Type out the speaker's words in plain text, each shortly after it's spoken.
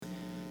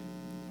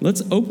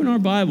Let's open our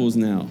Bibles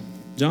now.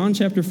 John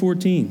chapter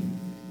 14.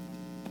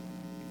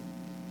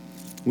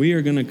 We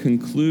are going to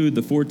conclude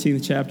the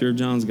 14th chapter of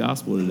John's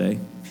Gospel today.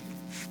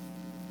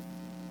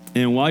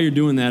 And while you're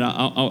doing that,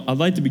 I'd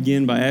like to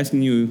begin by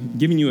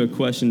giving you a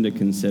question to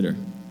consider.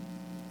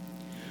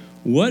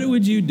 What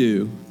would you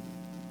do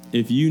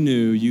if you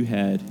knew you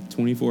had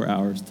 24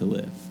 hours to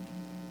live?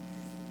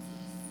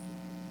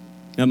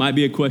 That might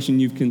be a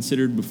question you've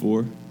considered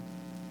before.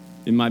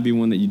 It might be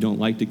one that you don't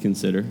like to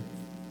consider.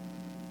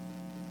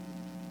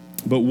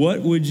 But what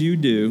would you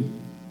do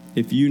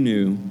if you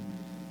knew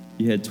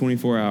you had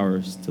 24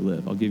 hours to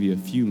live? I'll give you a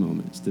few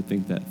moments to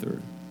think that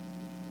through.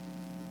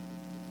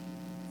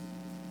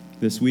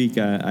 This week,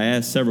 I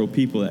asked several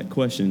people that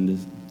question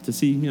to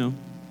see,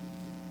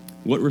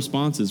 what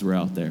responses were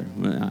out there.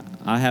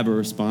 I have a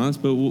response,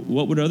 but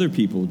what would other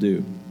people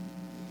do?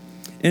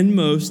 And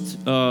most,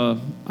 I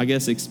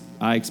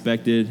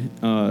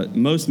expected,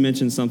 most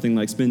mentioned something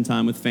like spend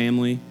time with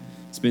family,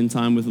 spend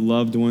time with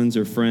loved ones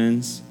or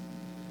friends.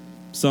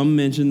 Some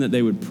mentioned that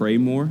they would pray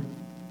more.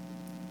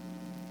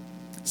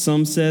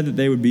 Some said that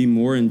they would be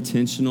more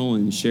intentional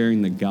in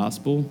sharing the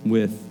gospel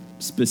with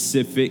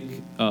specific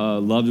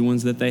loved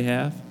ones that they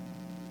have.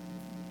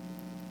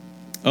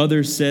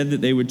 Others said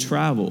that they would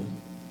travel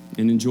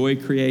and enjoy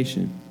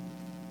creation.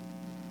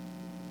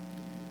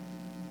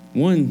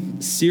 One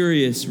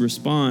serious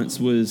response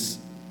was,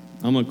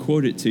 I'm going to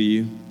quote it to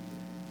you,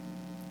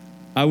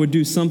 I would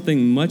do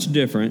something much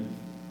different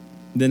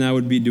than I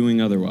would be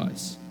doing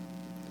otherwise.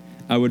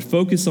 I would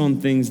focus on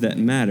things that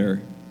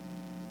matter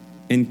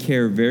and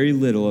care very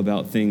little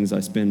about things I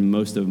spend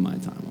most of my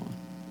time on.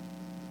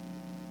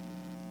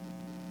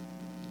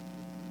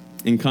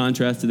 In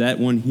contrast to that,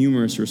 one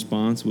humorous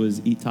response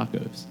was eat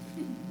tacos.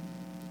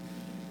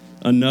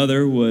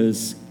 Another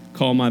was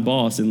call my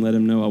boss and let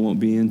him know I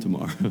won't be in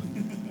tomorrow.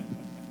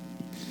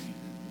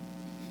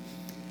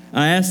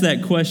 I asked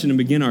that question to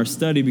begin our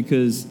study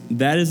because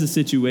that is the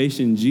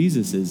situation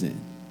Jesus is in.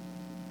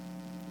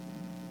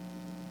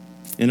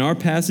 In our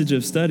passage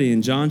of study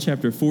in John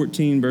chapter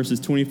 14, verses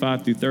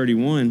 25 through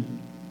 31,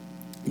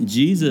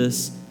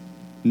 Jesus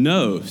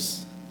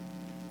knows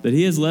that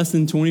he has less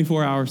than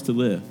 24 hours to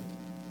live.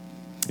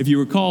 If you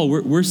recall,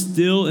 we're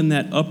still in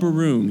that upper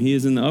room. He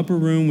is in the upper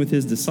room with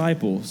his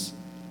disciples.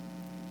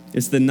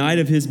 It's the night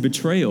of his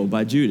betrayal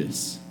by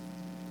Judas.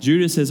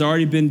 Judas has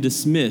already been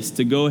dismissed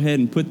to go ahead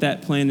and put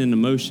that plan into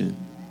motion.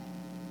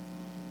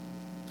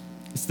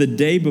 It's the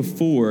day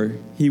before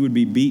he would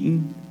be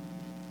beaten,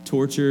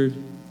 tortured,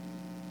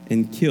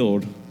 and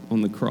killed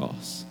on the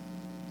cross.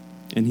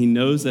 And he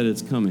knows that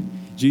it's coming.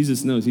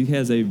 Jesus knows he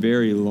has a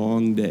very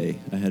long day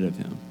ahead of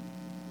him.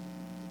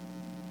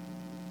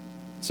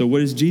 So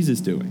what is Jesus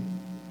doing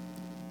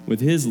with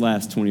his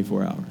last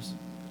 24 hours?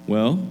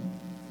 Well,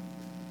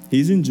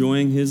 he's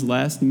enjoying his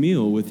last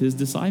meal with his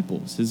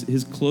disciples,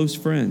 his close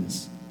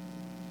friends.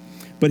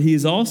 But he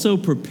is also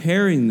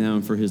preparing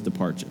them for his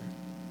departure.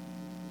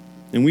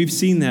 And we've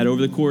seen that over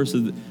the course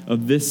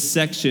of this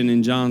section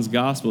in John's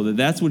gospel,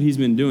 that's what he's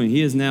been doing. He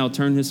has now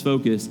turned his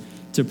focus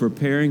to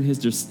preparing his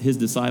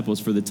disciples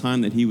for the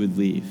time that he would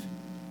leave.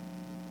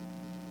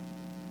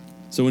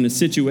 So in a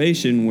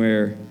situation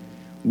where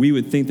we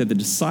would think that the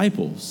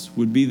disciples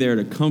would be there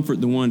to comfort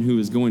the one who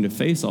is going to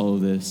face all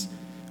of this,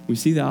 we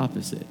see the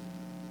opposite.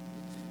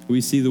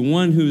 We see the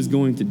one who is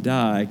going to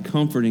die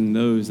comforting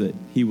those that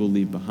he will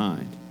leave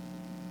behind.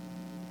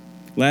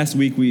 Last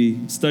week,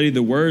 we studied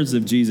the words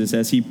of Jesus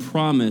as he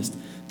promised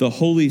the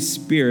Holy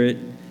Spirit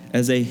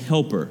as a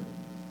helper,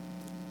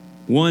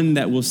 one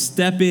that will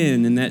step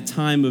in that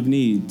time of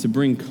need to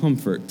bring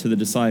comfort to the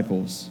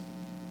disciples.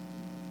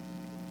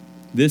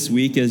 This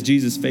week, as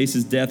Jesus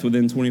faces death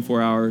within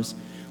 24 hours,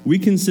 we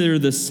consider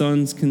the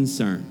Son's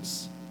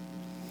concerns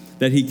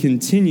that he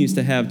continues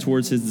to have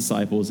towards his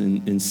disciples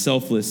in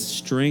selfless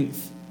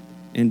strength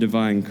and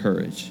divine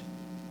courage.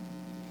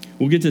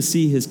 We'll get to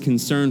see his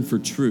concern for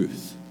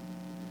truth,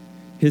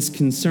 his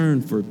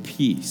concern for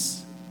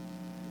peace,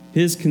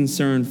 his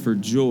concern for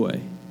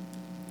joy,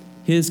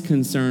 his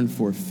concern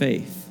for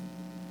faith,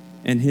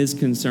 and his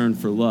concern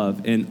for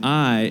love. And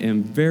I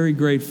am very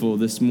grateful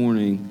this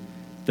morning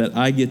that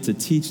I get to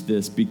teach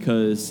this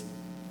because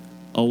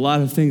a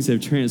lot of things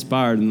have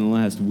transpired in the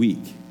last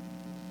week.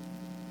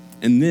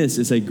 And this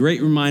is a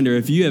great reminder,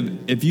 if you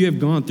have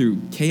gone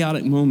through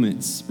chaotic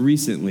moments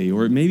recently,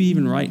 or maybe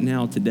even right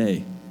now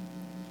today,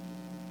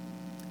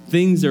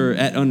 things are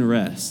at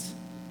unrest.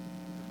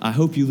 I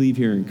hope you leave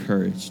here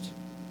encouraged.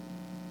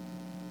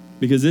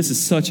 Because this is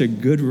such a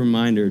good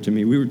reminder to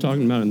me. We were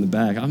talking about it in the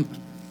back.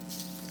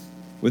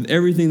 With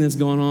everything that's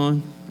going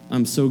on,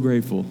 I'm so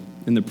grateful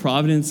in the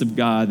providence of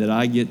God that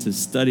I get to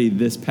study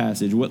this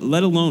passage.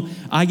 Let alone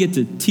I get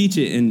to teach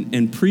it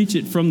and preach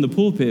it from the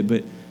pulpit,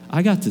 but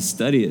I got to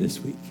study it this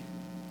week.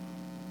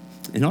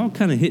 And it all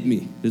kind of hit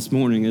me this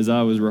morning as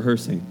I was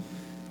rehearsing.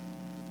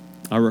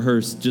 I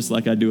rehearse just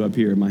like I do up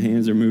here. My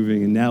hands are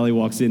moving, and Natalie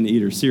walks in to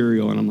eat her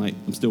cereal, and I'm like,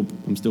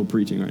 I'm still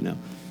preaching right now.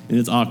 And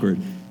it's awkward.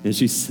 And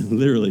she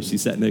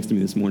sat next to me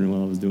this morning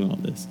while I was doing all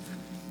this.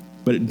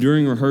 But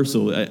during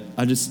rehearsal, I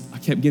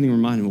kept getting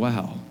reminded,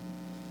 wow,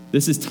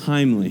 this is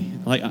timely.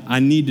 Like, I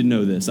need to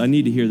know this. I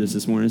need to hear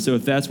this morning. So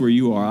if that's where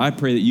you are, I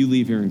pray that you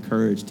leave here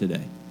encouraged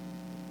today.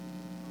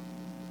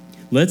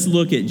 Let's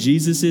look at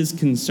Jesus'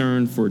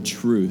 concern for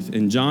truth.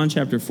 In John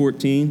chapter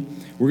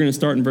 14, we're going to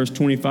start in verse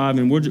 25,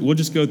 and we'll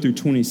just go through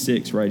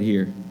 26 right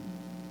here.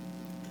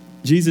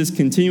 Jesus,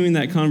 continuing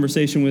that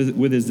conversation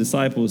with his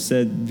disciples,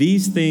 said,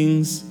 "These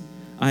things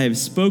I have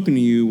spoken to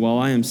you while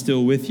I am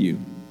still with you.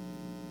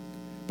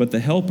 But the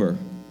Helper,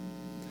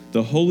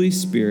 the Holy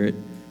Spirit,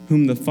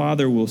 whom the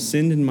Father will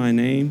send in my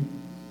name,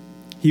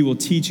 he will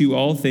teach you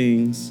all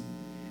things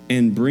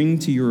and bring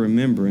to your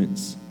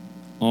remembrance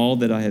all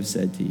that I have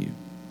said to you."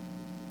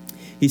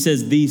 He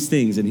says these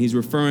things, and he's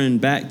referring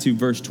back to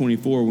verse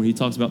 24 when he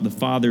talks about the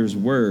Father's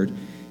word.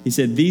 He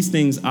said, "These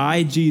things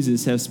I,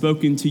 Jesus, have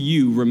spoken to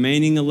you,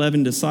 remaining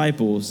 11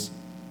 disciples,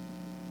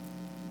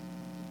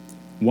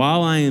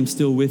 while I am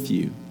still with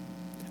you."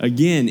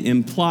 Again,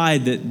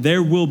 implied that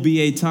there will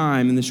be a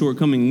time in the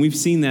shortcoming. We've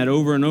seen that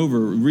over and over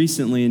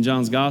recently in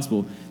John's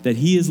gospel, that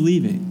he is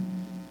leaving.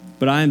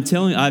 But I've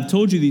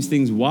told you these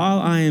things while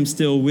I am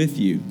still with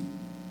you.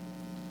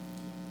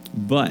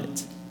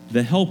 But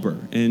the Helper,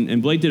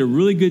 and Blake did a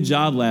really good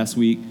job last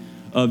week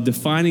of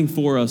defining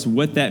for us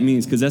what that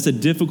means, because that's a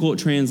difficult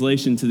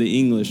translation to the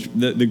English.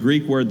 The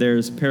Greek word there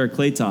is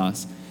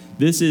parakletos.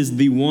 This is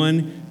the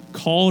one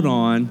called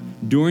on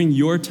during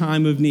your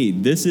time of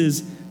need. This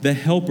is the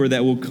Helper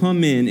that will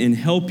come in and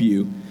help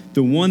you,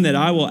 the one that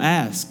I will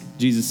ask,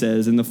 Jesus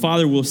says, and the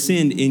Father will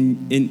send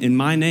in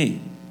my name,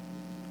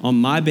 on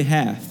my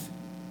behalf.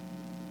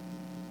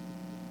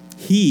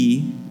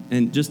 He,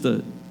 and just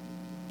a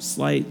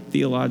slight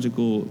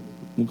theological,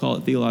 we'll call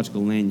it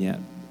theological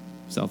lagniappe,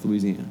 South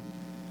Louisiana.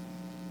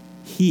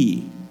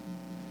 He,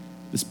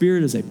 the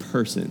Spirit is a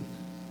person.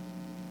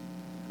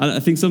 I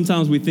think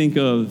sometimes we think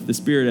of the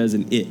Spirit as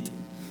an it.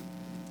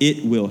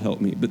 It will help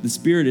me. But the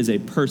Spirit is a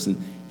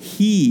person.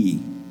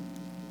 He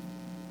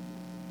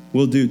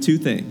will do two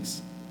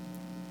things.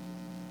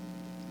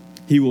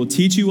 He will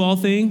teach you all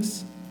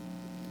things,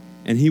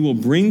 and he will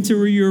bring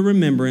to your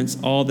remembrance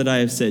all that I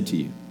have said to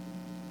you.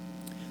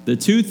 The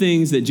two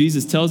things that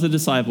Jesus tells the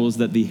disciples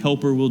that the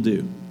Helper will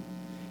do: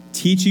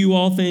 teach you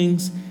all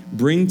things,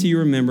 bring to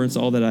your remembrance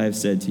all that I have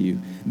said to you.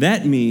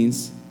 That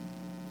means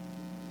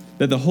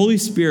that the Holy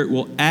Spirit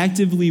will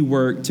actively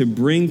work to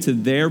bring to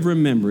their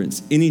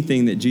remembrance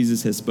anything that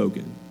Jesus has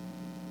spoken.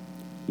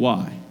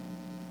 Why?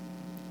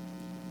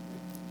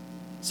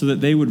 So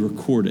that they would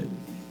record it.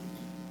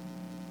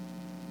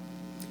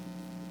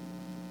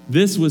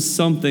 This was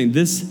something,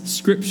 this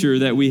scripture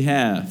that we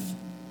have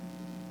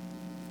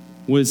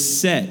was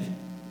set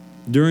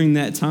during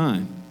that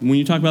time. When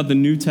you talk about the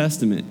New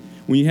Testament,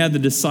 when you have the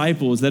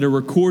disciples that are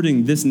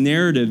recording this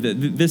narrative,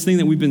 this thing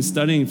that we've been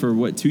studying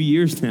for 2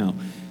 years now,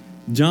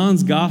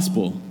 John's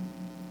gospel,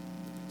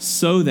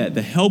 so that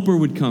the Helper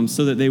would come,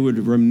 so that they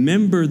would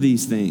remember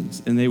these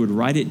things and they would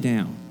write it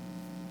down.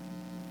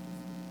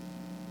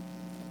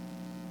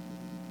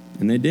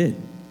 And they did.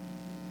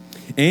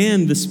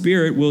 And the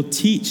Spirit will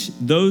teach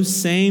those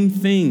same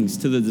things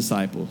to the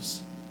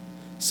disciples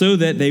so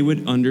that they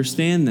would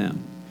understand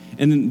them.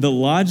 And the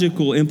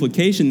logical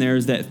implication there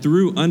is that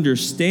through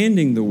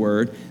understanding the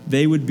word,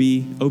 they would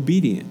be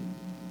obedient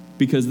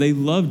because they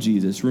love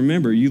Jesus.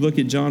 Remember, you look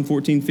at John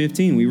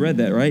 14:15. We read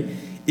that, right?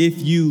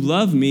 If you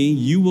love me,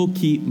 you will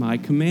keep my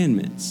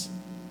commandments.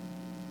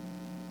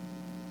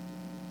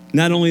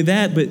 Not only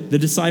that, but the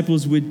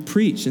disciples would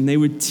preach and they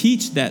would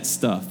teach that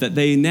stuff that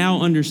they now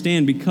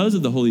understand because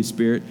of the Holy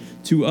Spirit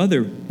to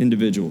other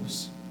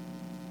individuals.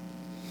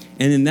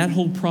 And in that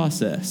whole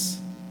process,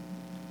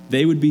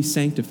 they would be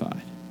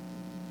sanctified.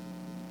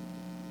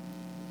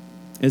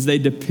 As they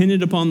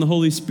depended upon the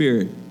Holy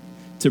Spirit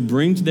to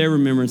bring to their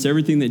remembrance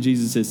everything that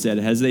Jesus has said,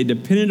 as they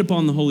depended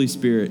upon the Holy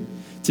Spirit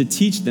to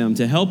teach them,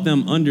 to help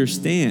them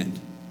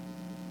understand,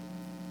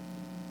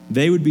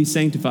 they would be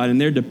sanctified in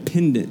their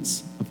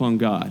dependence upon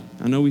God.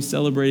 I know we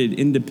celebrated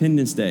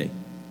Independence Day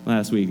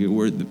last week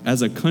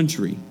as a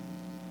country.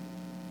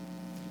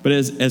 But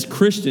as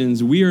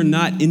Christians, we are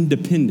not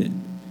independent.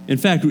 In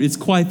fact, it's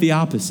quite the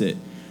opposite.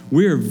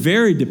 We are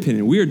very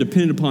dependent. We are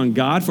dependent upon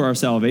God for our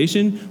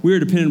salvation. We are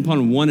dependent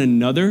upon one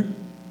another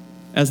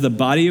as the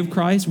body of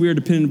Christ. We are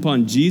dependent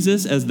upon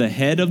Jesus as the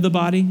head of the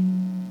body.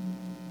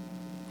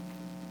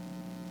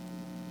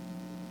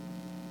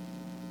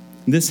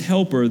 This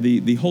Helper,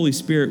 the Holy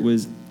Spirit,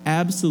 was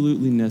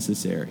absolutely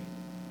necessary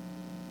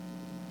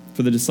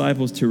for the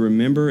disciples to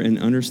remember and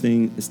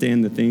understand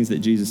the things that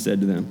Jesus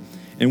said to them.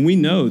 And we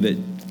know that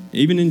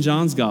even in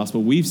John's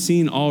gospel, we've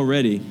seen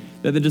already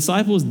that the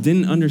disciples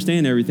didn't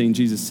understand everything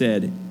Jesus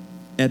said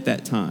at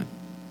that time.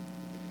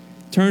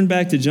 Turn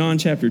back to John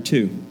chapter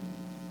 2.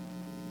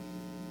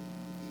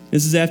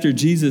 This is after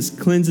Jesus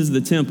cleanses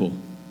the temple.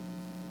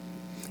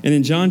 And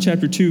in John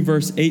chapter 2,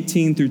 verse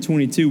 18 through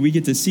 22, we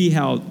get to see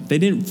how they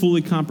didn't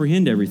fully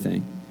comprehend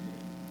everything.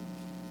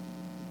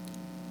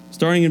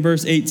 Starting in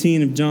verse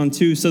 18 of John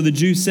 2, so the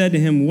Jews said to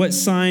him, "What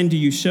sign do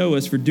you show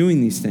us for doing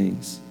these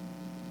things?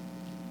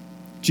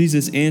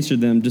 Jesus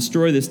answered them,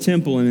 "Destroy this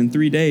temple, and in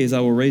 3 days I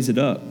will raise it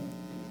up."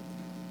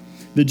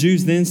 The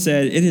Jews then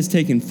said, "It has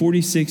taken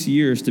 46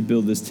 years to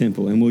build this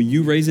temple, and will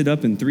you raise it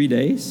up in 3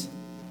 days?"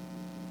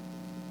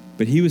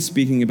 But he was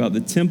speaking about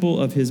the temple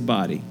of his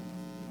body.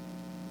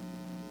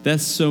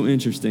 That's so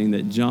interesting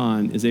that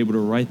John is able to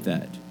write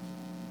that.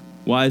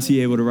 Why is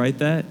he able to write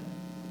that?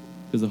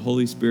 Because the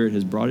Holy Spirit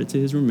has brought it to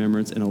his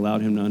remembrance and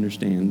allowed him to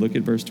understand. Look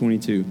at verse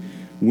 22.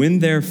 When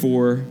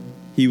therefore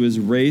he was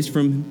raised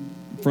from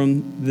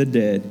the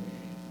dead,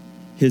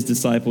 his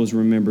disciples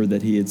remembered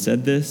that he had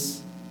said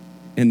this,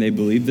 and they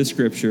believed the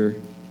scripture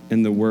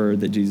and the word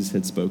that Jesus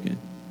had spoken.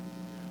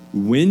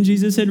 When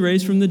Jesus had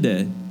raised from the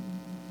dead,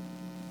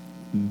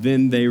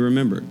 then they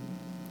remembered.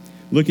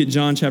 Look at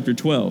John chapter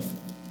 12,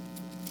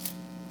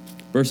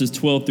 verses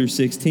 12 through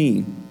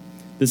 16.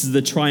 This is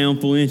the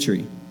triumphal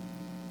entry.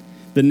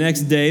 The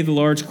next day, the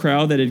large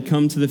crowd that had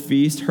come to the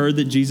feast heard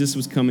that Jesus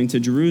was coming to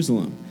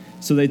Jerusalem.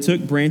 So they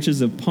took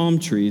branches of palm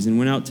trees and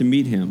went out to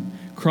meet him,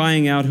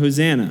 crying out,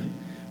 "Hosanna!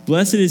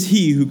 Blessed is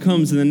he who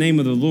comes in the name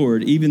of the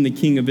Lord, even the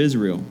King of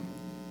Israel."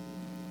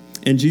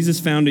 And Jesus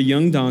found a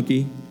young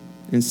donkey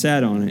and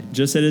sat on it,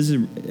 just as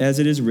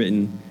it is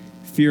written,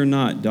 "Fear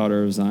not,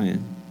 daughter of Zion.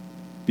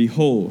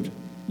 Behold,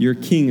 your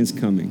king is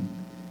coming,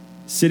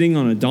 sitting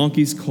on a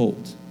donkey's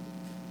colt."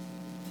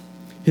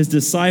 His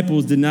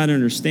disciples did not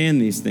understand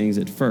these things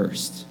at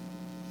first.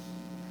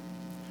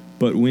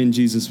 But when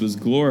Jesus was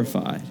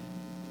glorified,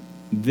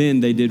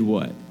 then they did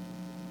what?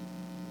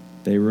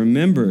 They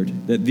remembered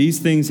that these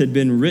things had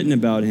been written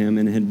about him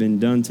and had been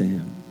done to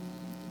him.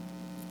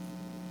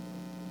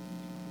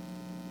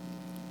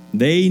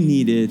 They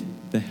needed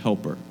the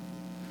helper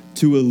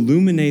to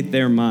illuminate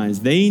their minds.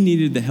 They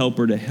needed the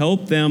helper to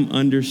help them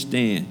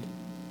understand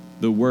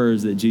the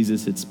words that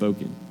Jesus had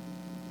spoken.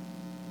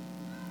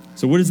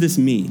 So what does this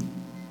mean?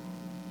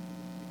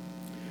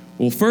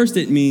 Well, first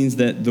it means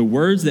that the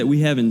words that we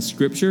have in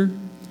Scripture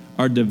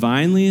are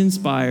divinely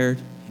inspired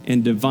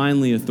and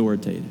divinely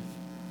authoritative.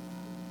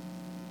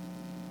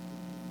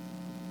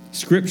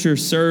 Scripture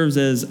serves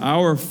as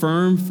our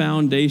firm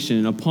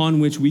foundation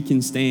upon which we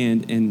can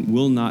stand and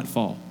will not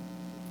fall.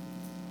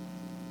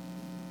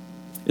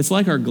 It's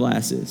like our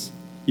glasses.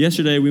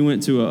 Yesterday we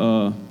went to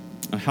a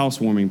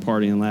housewarming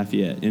party in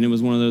Lafayette, and it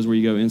was one of those where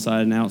you go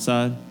inside and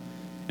outside.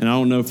 And I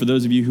don't know, for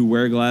those of you who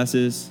wear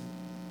glasses,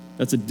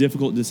 that's a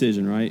difficult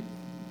decision, right?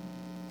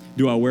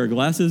 Do I wear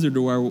glasses or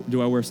do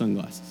I wear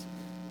sunglasses?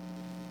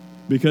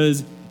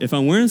 Because if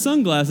I'm wearing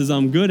sunglasses,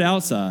 I'm good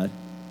outside.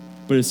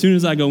 But as soon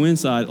as I go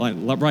inside,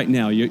 like right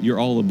now, you're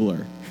all a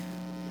blur.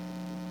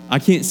 I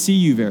can't see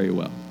you very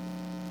well.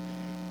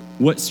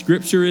 What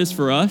Scripture is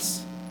for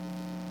us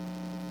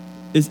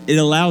is it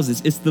allows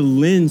us. It's the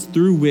lens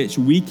through which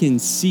we can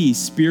see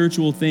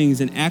spiritual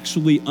things and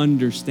actually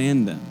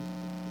understand them.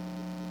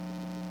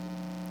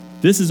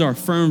 This is our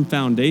firm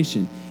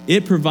foundation.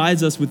 It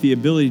provides us with the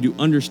ability to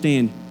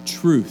understand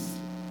truth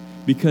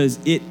because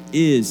it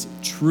is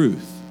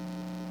truth.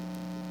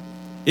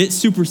 It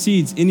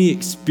supersedes any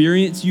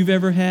experience you've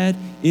ever had,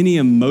 any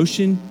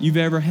emotion you've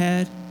ever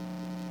had.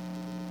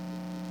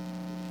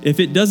 If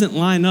it doesn't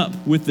line up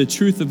with the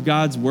truth of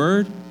God's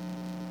word,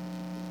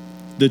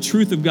 the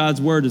truth of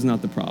God's word is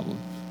not the problem.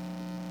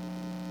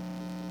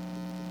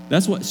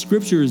 That's what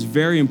Scripture is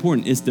very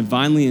important. It's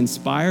divinely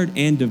inspired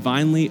and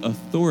divinely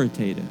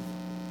authoritative.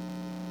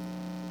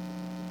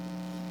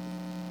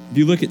 If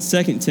you look at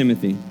 2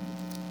 Timothy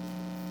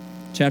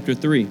chapter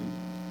 3,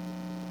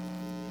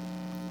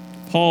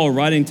 Paul,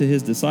 writing to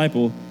his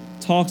disciple,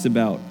 talks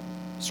about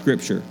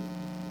Scripture.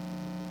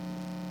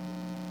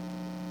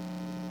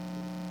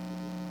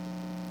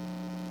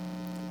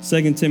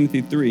 Second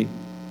Timothy 3,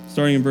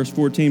 starting in verse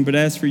 14, "But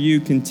as for you,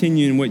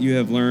 continue in what you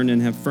have learned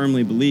and have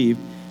firmly believed,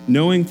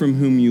 knowing from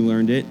whom you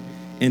learned it,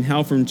 and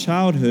how from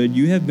childhood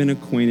you have been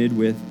acquainted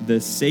with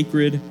the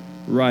sacred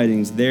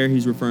writings." There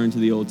he's referring to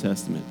the Old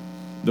Testament.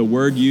 The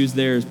word used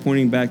there is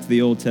pointing back to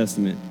the Old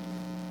Testament.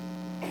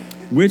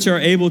 "Which are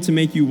able to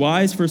make you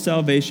wise for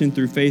salvation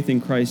through faith in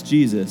Christ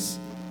Jesus."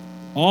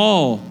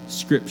 All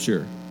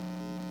Scripture.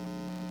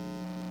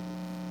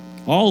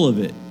 All of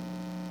it.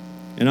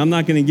 And I'm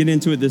not going to get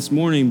into it this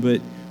morning,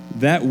 but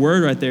that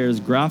word right there is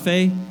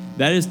graphe.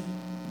 That is,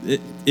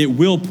 it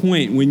will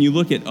point, when you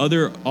look at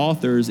other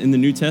authors in the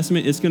New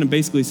Testament, it's going to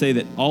basically say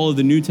that all of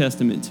the New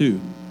Testament too.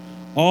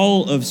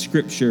 All of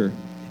Scripture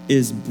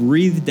is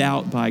breathed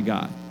out by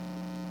God.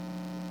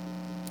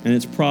 And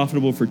it's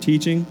profitable for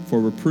teaching, for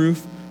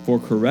reproof, for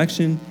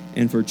correction,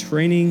 and for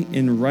training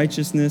in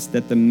righteousness,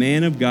 that the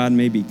man of God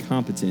may be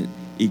competent,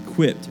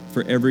 equipped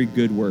for every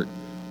good work.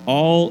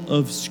 All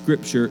of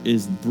Scripture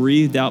is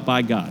breathed out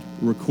by God,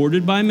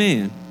 recorded by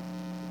man,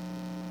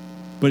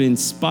 but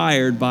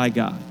inspired by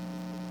God.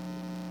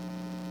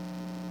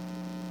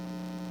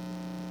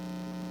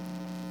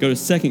 Go to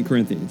 2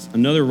 Corinthians,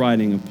 another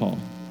writing of Paul.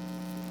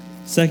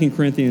 2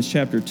 Corinthians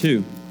chapter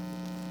 2.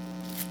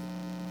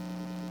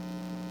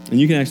 And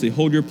you can actually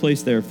hold your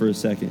place there for a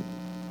second.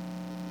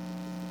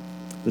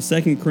 The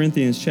 2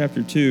 Corinthians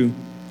chapter 2,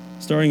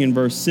 starting in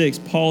verse 6,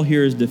 Paul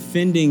here is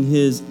defending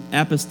his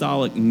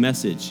apostolic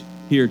message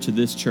here to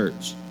this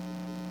church.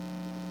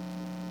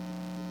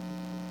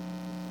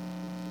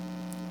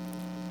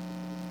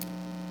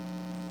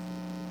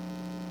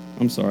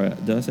 I'm sorry,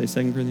 did I say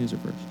 2 Corinthians or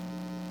first?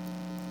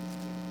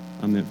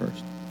 I meant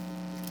first.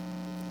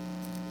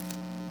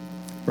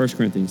 1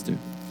 Corinthians 2.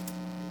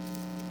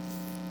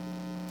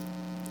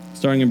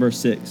 Starting in verse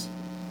 6.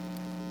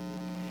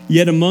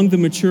 Yet among the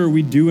mature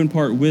we do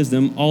impart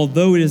wisdom,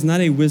 although it is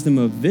not a wisdom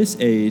of this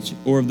age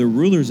or of the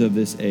rulers of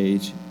this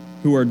age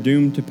who are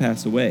doomed to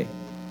pass away.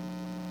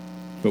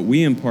 But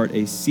we impart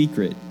a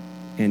secret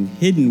and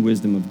hidden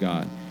wisdom of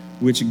God,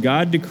 which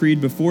God decreed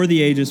before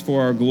the ages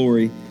for our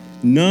glory.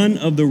 None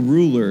of the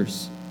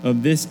rulers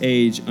of this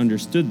age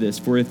understood this,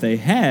 for if they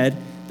had,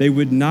 they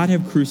would not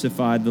have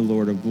crucified the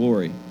Lord of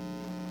glory.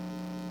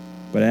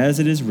 But as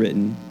it is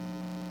written,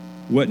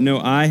 what no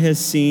eye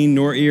has seen,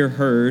 nor ear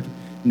heard,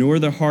 nor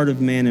the heart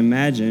of man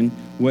imagined,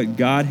 what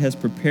God has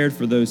prepared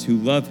for those who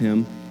love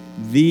him,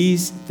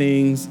 these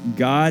things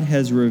God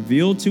has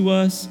revealed to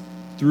us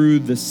through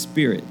the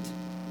Spirit.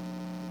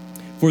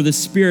 For the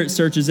Spirit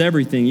searches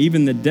everything,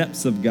 even the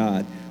depths of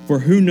God. For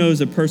who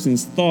knows a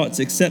person's thoughts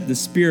except the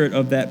spirit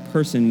of that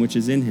person which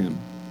is in him?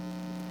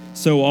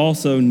 So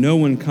also no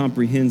one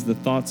comprehends the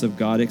thoughts of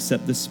God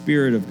except the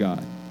Spirit of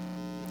God.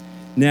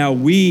 Now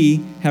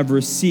we have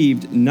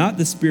received not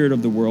the spirit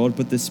of the world,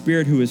 but the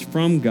Spirit who is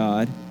from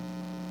God,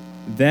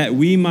 that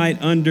we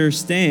might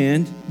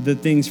understand the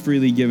things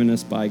freely given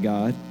us by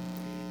God.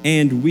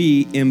 And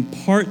we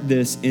impart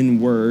this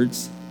in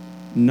words,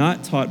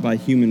 not taught by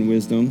human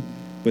wisdom,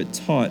 but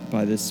taught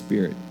by the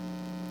Spirit,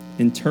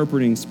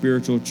 interpreting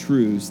spiritual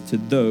truths to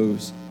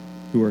those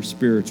who are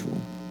spiritual.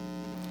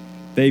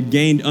 They've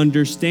gained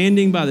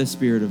understanding by the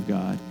Spirit of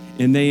God,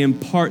 and they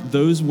impart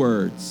those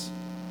words.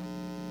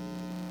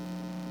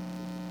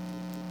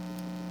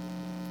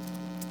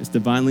 It's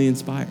divinely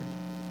inspired.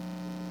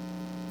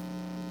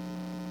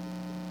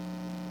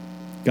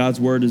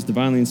 God's word is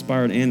divinely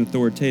inspired and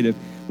authoritative.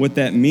 What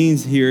that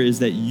means here is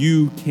that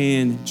you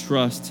can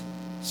trust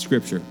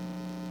Scripture.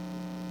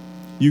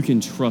 You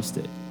can trust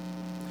it.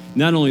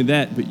 Not only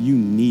that, but you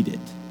need it.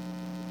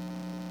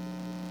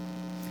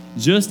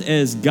 Just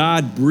as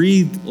God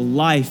breathed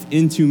life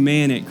into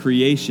man at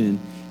creation,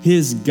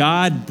 his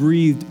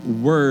God-breathed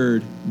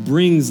word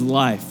brings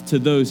life to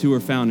those who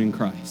are found in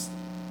Christ.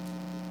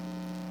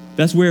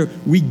 That's where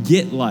we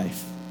get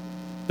life.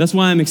 That's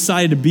why I'm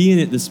excited to be in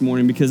it this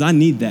morning, because I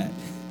need that.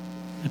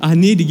 I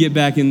need to get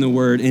back in the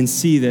word and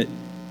see that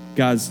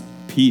God's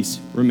peace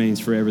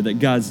remains forever, that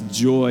God's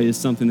joy is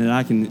something that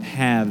I can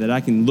have, that I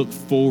can look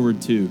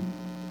forward to.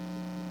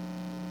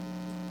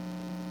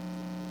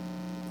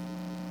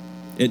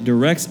 It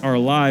directs our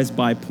lives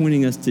by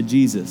pointing us to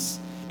Jesus.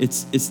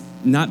 It's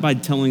not by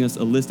telling us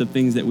a list of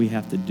things that we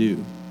have to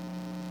do,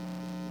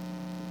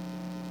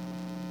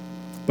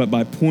 but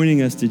by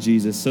pointing us to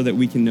Jesus so that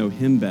we can know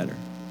him better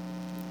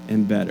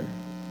and better,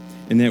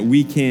 and that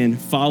we can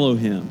follow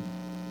him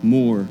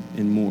more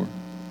and more.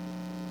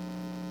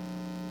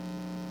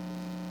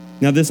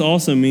 Now, this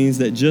also means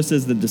that just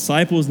as the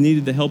disciples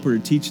needed the helper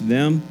to teach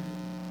them,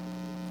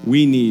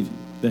 we need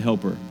the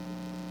helper.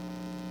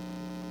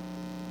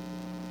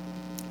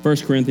 1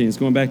 Corinthians,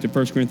 going back to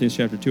 1 Corinthians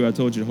chapter 2, I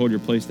told you to hold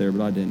your place there,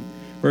 but I didn't.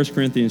 1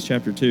 Corinthians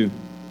chapter 2.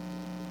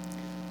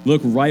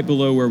 Look right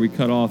below where we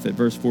cut off at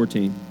verse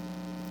 14.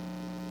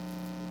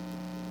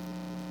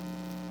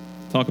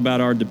 Talk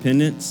about our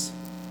dependence.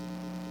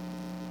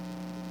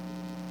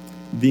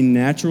 The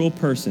natural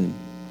person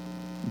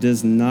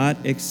does not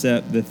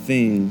accept the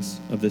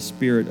things of the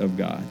Spirit of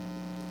God,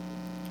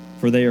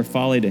 for they are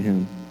folly to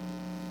him,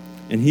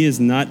 and he is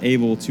not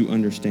able to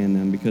understand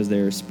them because they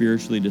are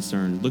spiritually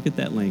discerned. Look at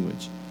that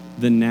language.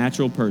 The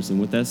natural person,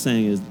 what that's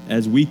saying is,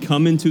 as we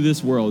come into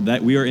this world,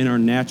 that we are in our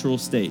natural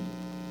state.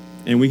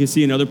 And we can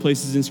see in other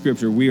places in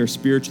Scripture, we are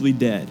spiritually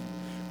dead.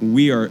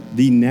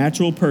 The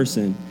natural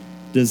person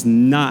does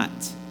not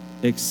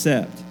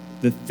accept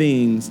the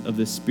things of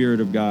the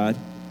Spirit of God,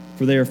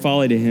 for they are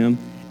folly to him,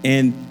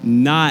 and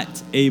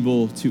not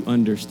able to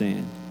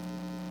understand.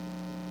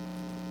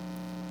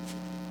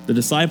 The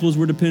disciples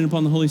were dependent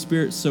upon the Holy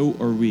Spirit, so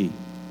are we.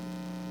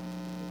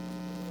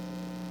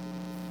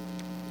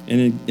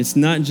 And it's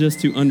not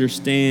just to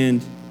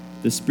understand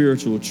the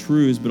spiritual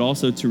truths, but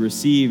also to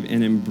receive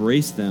and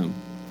embrace them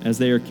as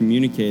they are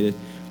communicated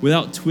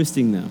without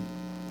twisting them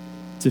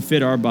to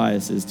fit our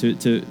biases,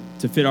 to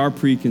fit our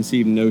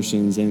preconceived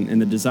notions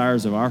and the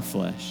desires of our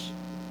flesh.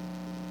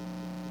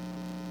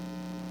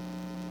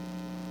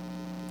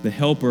 The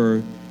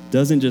helper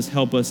doesn't just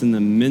help us in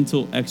the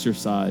mental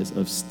exercise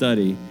of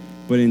study,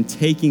 but in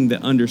taking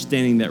the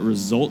understanding that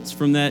results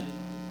from that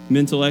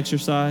mental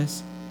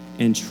exercise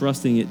and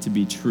trusting it to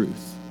be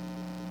truth.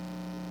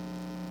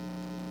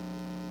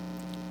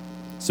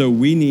 So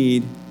we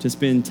need to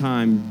spend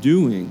time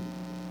doing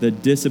the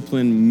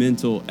disciplined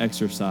mental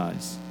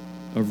exercise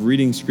of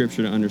reading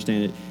Scripture to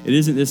understand it. It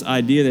isn't this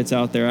idea that's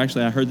out there.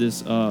 Actually, I heard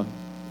this a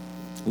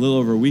little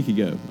over a week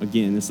ago.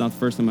 Again, it's not the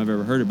first time I've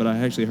ever heard it, but I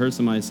actually heard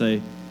somebody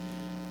say,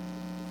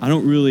 I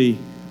don't really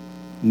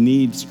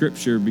need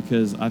Scripture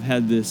because I've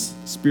had this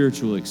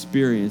spiritual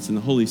experience, and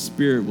the Holy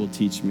Spirit will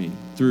teach me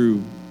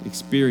through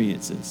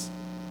experiences.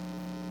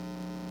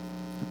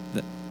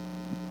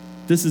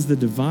 This is the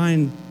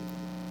divinely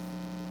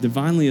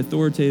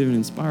authoritative and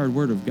inspired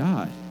Word of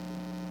God.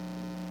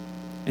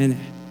 And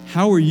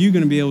how are you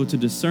going to be able to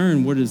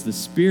discern what is the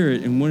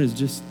Spirit and what is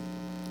just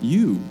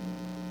you?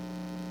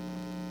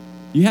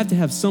 You have to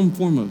have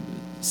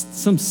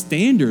some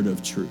standard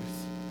of truth.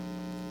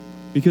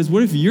 Because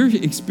what if your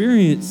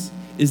experience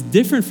is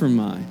different from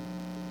mine?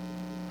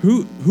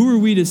 Who are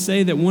we to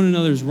say that one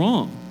another's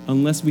wrong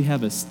unless we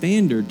have a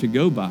standard to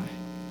go by?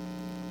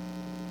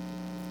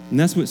 And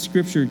that's what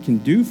Scripture can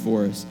do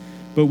for us.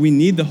 But we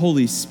need the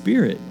Holy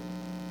Spirit.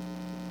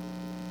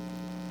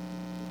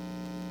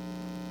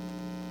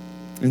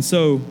 And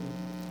so,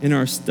 in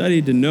our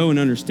study to know and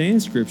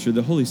understand Scripture,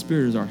 the Holy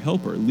Spirit is our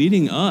helper,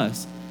 leading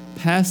us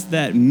past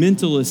that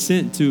mental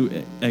assent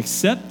to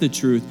accept the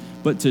truth,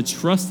 but to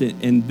trust it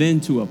and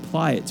then to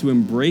apply it, to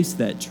embrace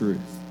that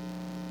truth.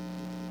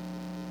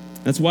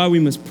 That's why we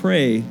must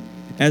pray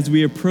as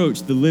we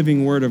approach the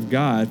living Word of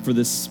God for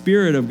the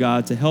Spirit of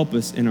God to help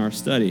us in our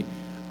study.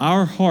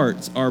 Our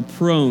hearts are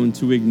prone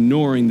to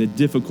ignoring the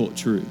difficult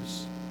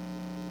truths,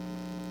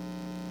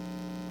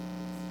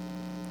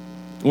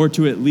 or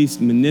to at least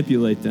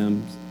manipulate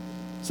them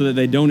so that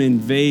they don't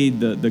invade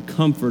the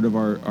comfort of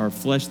our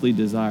fleshly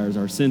desires,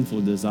 our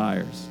sinful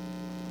desires.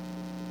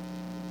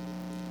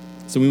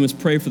 So we must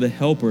pray for the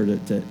helper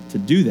to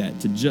do that,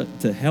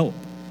 to help.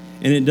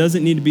 And it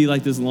doesn't need to be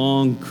like this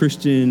long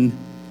Christian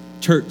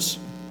church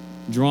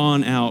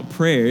drawn out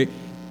prayer.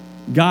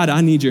 God, I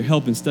need your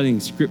help in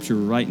studying Scripture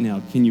right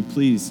now. Can you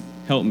please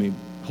help me?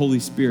 Holy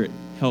Spirit,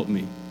 help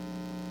me.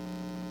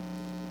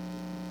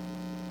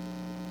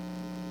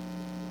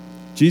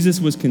 Jesus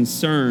was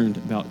concerned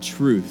about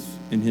truth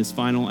in his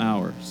final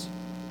hours.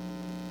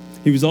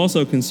 He was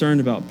also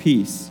concerned about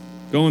peace.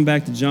 Going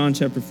back to John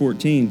chapter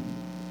 14,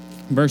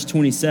 verse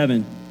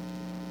 27,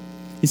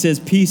 he says,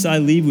 "Peace I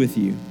leave with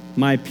you,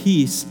 my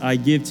peace I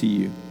give to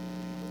you.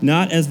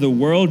 Not as the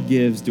world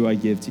gives do I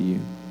give to you.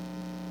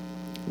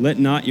 Let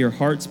not your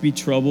hearts be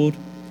troubled,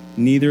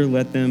 neither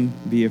let them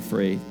be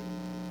afraid."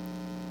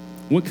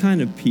 What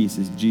kind of peace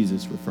is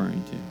Jesus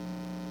referring to?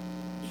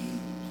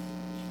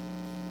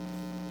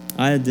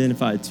 I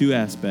identified two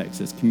aspects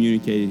that's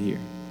communicated here.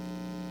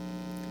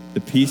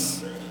 The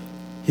peace,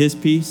 his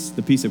peace,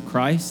 the peace of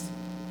Christ,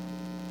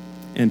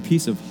 and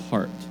peace of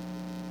heart.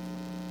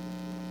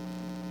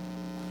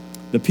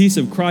 The peace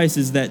of Christ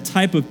is that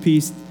type of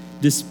peace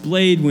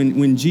displayed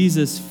when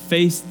Jesus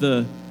faced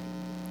the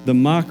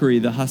mockery,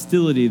 the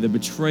hostility, the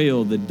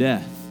betrayal, the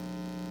death.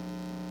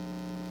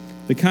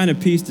 The kind of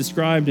peace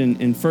described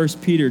in 1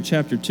 Peter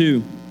chapter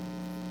 2,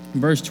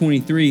 verse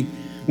 23,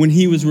 when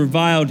he was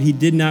reviled, he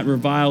did not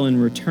revile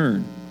in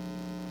return.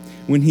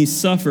 When he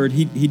suffered,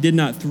 he did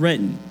not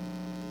threaten,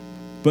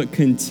 but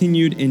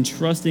continued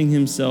entrusting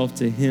himself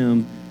to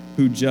him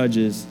who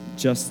judges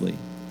justly.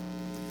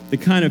 The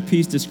kind of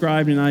peace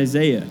described in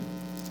Isaiah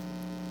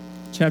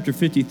chapter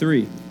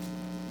 53,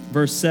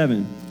 verse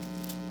 7.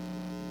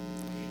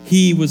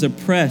 He was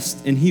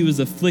oppressed and he was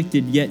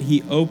afflicted, yet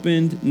he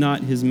opened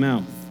not his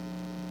mouth.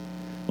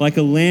 Like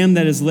a lamb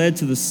that is led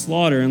to the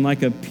slaughter, and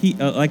like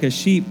a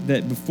sheep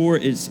that before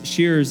its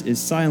shearers is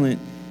silent,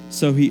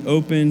 so he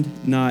opened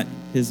not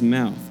his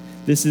mouth.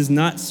 This is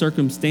not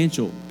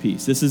circumstantial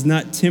peace. This is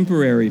not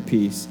temporary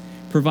peace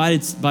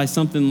provided by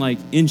something like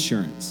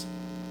insurance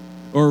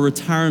or a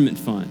retirement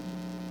fund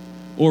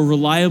or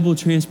reliable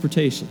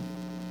transportation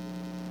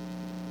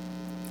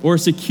or a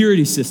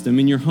security system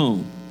in your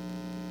home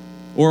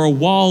or a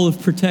wall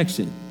of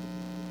protection.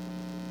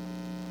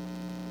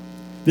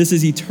 This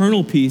is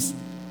eternal peace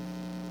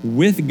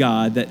with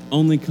God that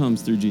only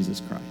comes through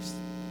Jesus Christ.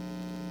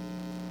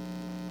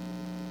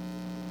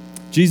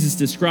 Jesus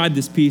described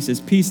this peace as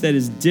peace that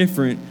is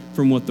different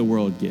from what the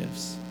world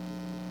gives.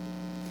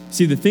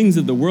 See, the things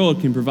of the world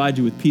can provide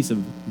you with peace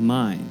of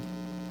mind,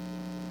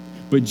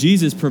 but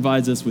Jesus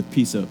provides us with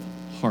peace of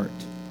heart.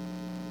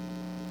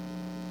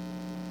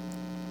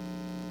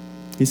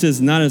 He says,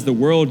 not as the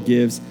world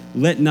gives,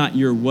 let not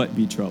your what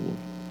be troubled?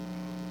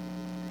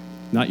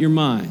 Not your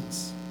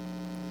minds.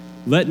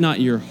 Let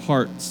not your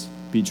hearts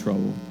be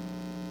troubled.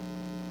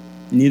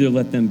 Neither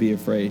let them be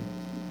afraid.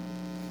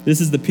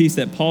 This is the peace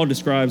that Paul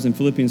describes in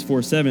Philippians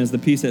 4:7 as the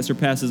peace that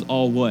surpasses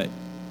all what?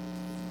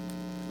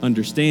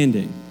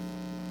 Understanding.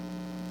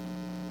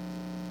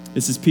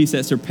 This is peace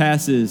that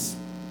surpasses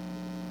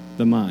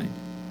the mind,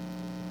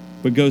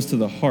 but goes to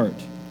the heart.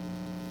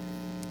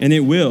 And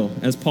it will,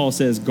 as Paul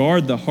says,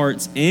 guard the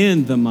hearts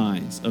and the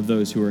minds of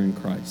those who are in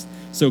Christ.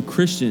 So,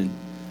 Christian,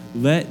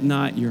 let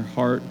not your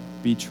heart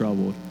be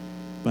troubled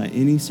by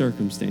any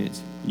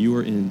circumstance you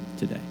are in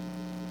today.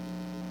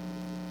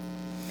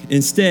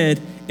 Instead,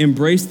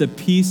 embrace the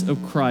peace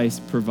of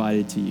Christ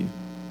provided to you.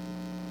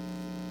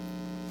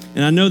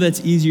 And I know that's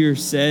easier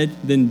said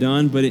than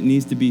done, but it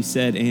needs to be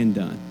said and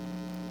done.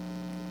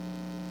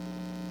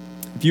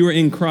 If you are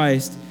in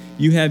Christ,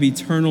 you have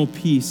eternal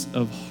peace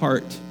of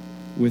heart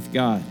with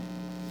God.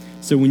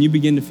 So when you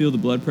begin to feel the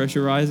blood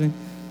pressure rising,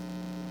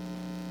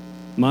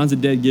 mine's a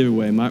dead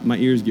giveaway. My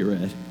ears get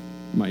red.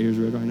 My ears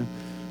red right now?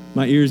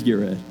 My ears get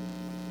red.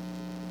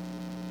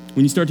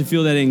 When you start to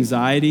feel that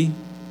anxiety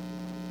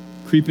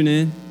creeping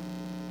in,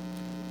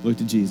 look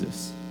to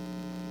Jesus.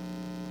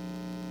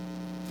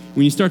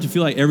 When you start to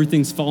feel like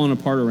everything's falling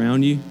apart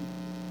around you,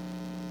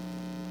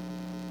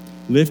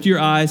 lift your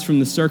eyes from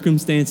the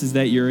circumstances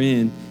that you're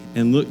in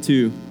and look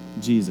to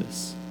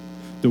Jesus,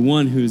 the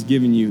one who has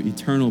given you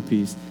eternal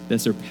peace that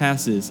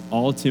surpasses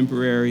all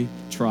temporary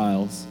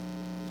trials,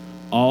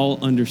 all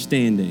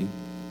understanding.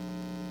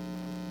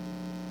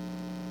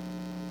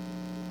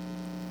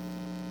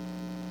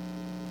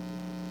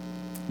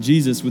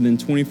 Jesus, within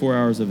 24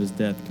 hours of his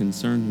death,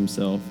 concerned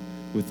himself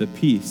with the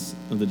peace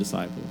of the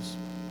disciples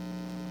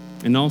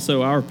and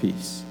also our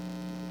peace.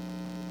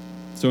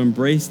 So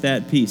embrace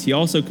that peace. He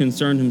also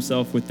concerned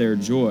himself with their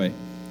joy.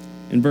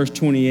 In verse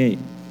 28,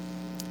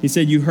 he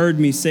said, "You heard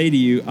me say to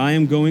you, I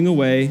am going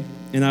away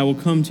and I will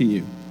come to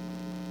you.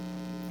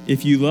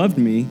 If you loved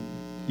me,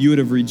 you would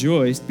have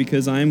rejoiced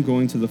because I am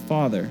going to the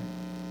Father,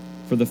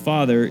 for the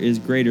Father is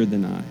greater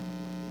than I."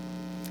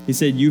 He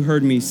said, "You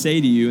heard me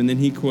say to you," and then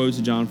he quotes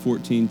John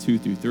 14, 2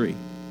 through 3.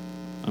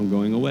 I'm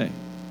going away.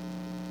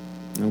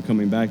 I'm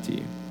coming back to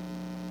you.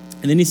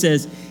 And then he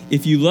says,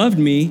 if you loved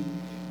me,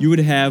 you would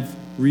have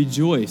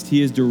rejoiced.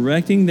 He is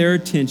directing their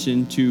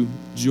attention to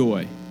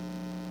joy.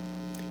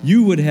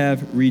 You would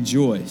have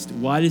rejoiced.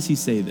 Why does he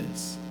say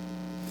this?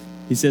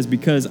 He says,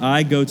 because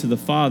I go to the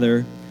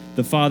Father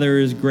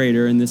is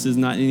greater, and this is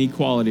not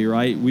inequality,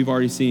 right? We've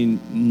already seen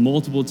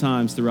multiple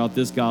times throughout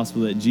this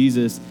gospel that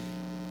Jesus,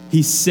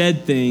 he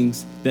said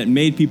things that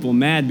made people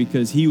mad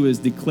because he was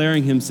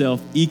declaring himself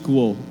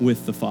equal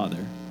with the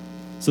Father.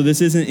 So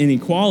this isn't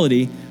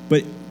inequality,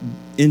 but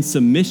in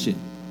submission.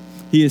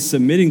 He is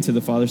submitting to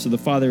the Father, so the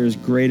Father is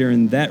greater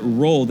in that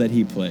role that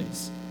he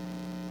plays.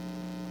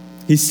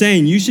 He's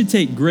saying you should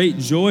take great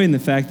joy in the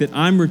fact that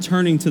I'm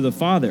returning to the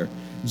Father.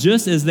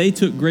 Just as they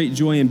took great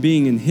joy in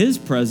being in his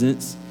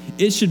presence,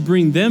 it should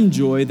bring them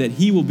joy that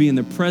he will be in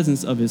the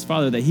presence of his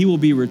Father, that he will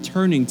be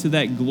returning to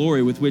that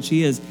glory with which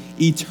he has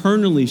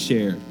eternally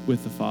shared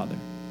with the Father.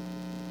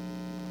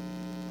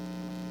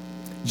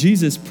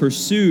 Jesus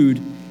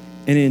pursued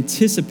and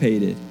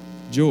anticipated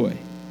joy.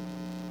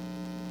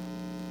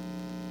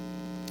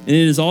 And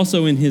it is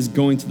also in his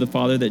going to the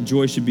Father that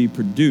joy should be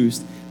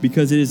produced,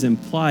 because it is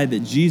implied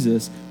that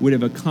Jesus would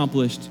have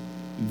accomplished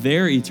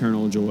their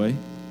eternal joy,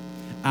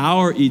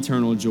 our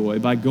eternal joy,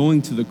 by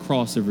going to the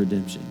cross of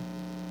redemption.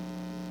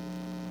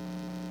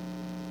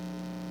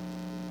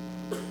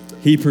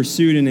 He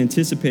pursued and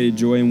anticipated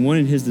joy and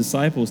wanted his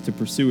disciples to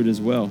pursue it as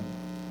well.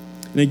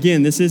 And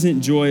again, this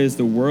isn't joy as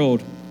the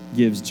world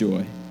gives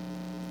joy,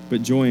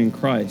 but joy in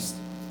Christ.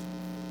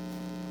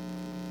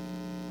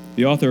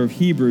 The author of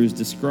Hebrews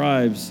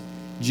describes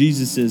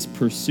Jesus'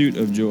 pursuit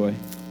of joy.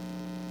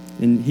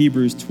 In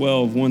Hebrews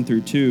 12, 1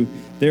 through 2,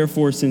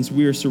 therefore, since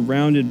we are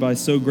surrounded by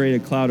so great a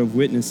cloud of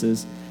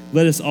witnesses,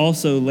 let us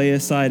also lay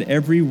aside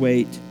every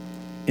weight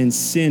and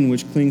sin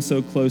which clings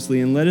so closely,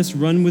 and let us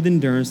run with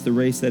endurance the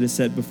race that is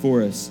set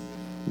before us,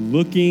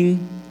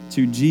 looking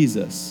to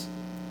Jesus,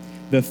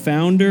 the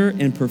founder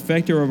and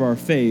perfecter of our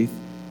faith,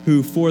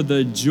 who for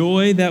the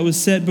joy that was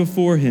set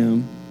before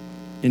him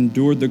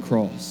endured the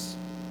cross,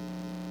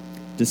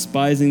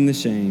 despising the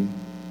shame,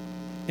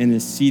 and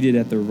is seated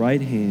at the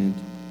right hand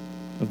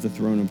of the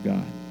throne of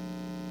God.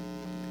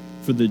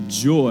 For the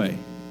joy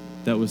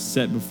that was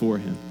set before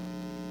him,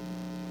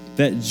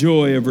 that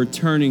joy of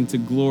returning to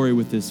glory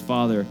with his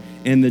Father,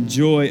 and the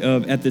joy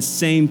of, at the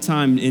same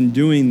time in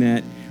doing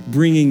that,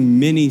 bringing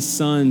many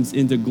sons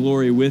into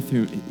glory with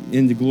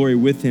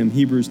him,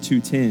 Hebrews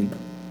 2:10,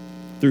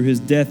 through his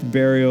death,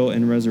 burial,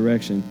 and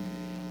resurrection.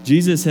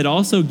 Jesus had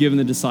also given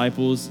the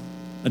disciples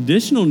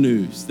additional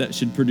news that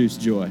should produce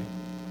joy.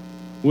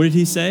 What did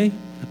he say?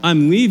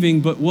 I'm leaving,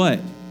 but what?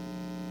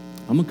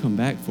 I'm going to come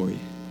back for you.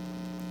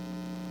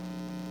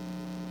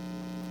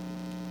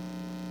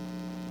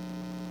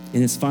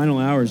 In his final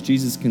hours,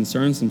 Jesus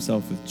concerns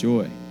himself with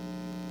joy.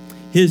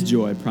 His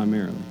joy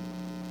primarily.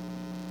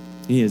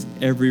 He has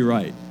every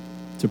right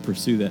to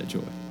pursue that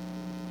joy.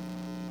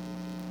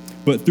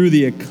 But through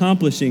the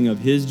accomplishing of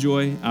his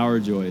joy, our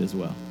joy as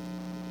well.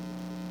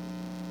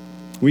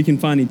 We can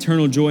find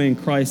eternal joy in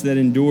Christ that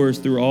endures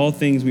through all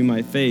things we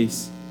might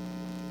face,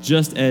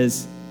 just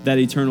as that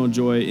eternal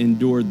joy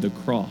endured the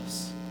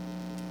cross.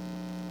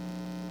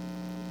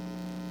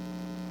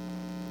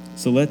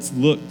 So let's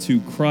look to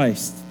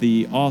Christ,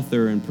 the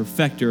author and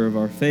perfecter of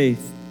our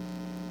faith,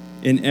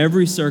 in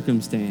every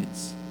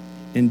circumstance,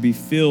 and be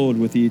filled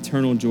with the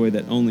eternal joy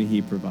that only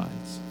he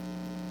provides.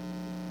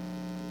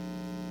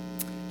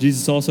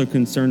 Jesus also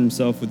concerned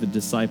himself with the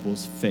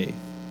disciples' faith.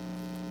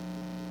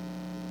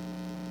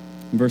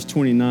 In verse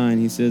 29,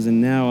 he says,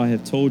 and now I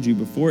have told you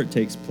before it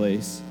takes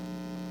place,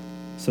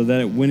 so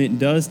that when it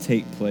does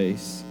take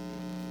place,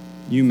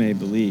 you may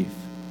believe.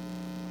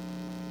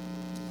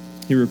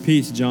 He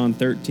repeats John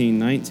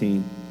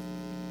 13:19.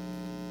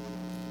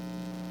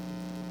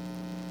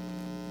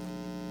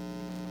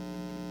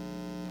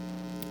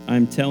 I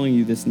am telling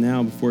you this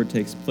now before it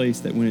takes place,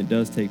 that when it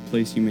does take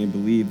place, you may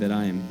believe that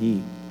I am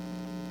he.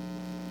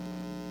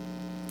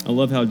 I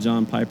love how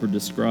John Piper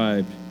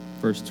described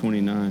verse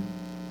 29.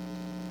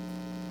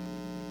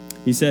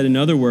 He said, in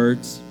other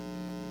words,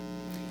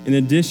 in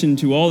addition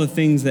to all the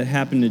things that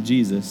happen to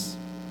Jesus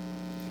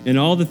and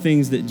all the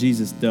things that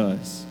Jesus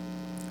does,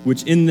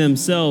 which in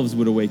themselves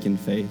would awaken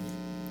faith,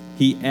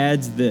 he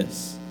adds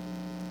this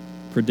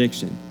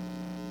prediction.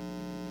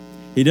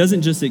 He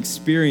doesn't just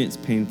experience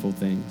painful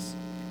things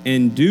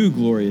and do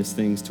glorious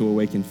things to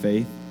awaken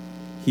faith.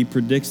 He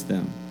predicts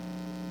them.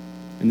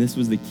 And this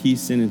was the key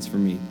sentence for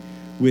me,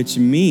 which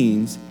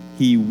means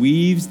he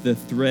weaves the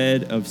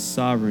thread of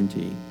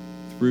sovereignty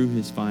through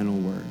his final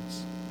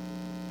words.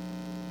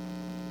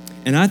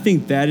 And I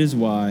think that is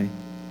why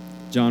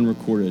John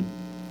recorded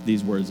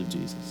these words of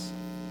Jesus.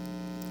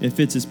 It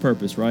fits his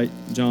purpose, right?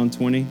 John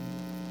 20.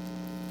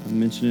 I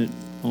mention it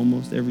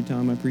almost every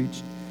time I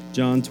preach.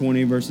 John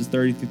 20, verses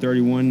 30 through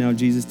 31. Now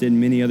Jesus did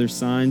many other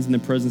signs in the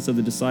presence of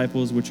the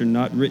disciples, which are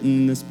not written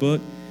in this book,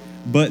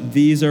 but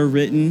these are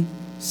written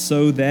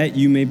so that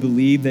you may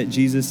believe that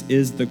Jesus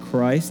is the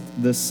Christ,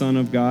 the Son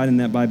of God, and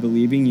that by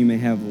believing you may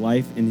have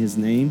life in his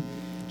name.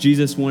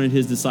 Jesus wanted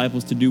his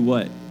disciples to do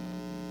what?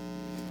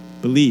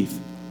 Believe.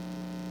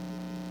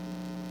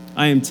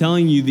 I am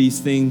telling you these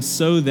things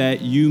so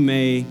that you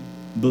may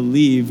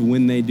believe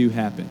when they do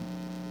happen.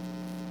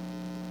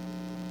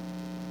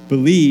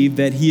 Believe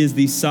that he is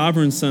the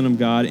sovereign Son of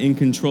God in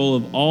control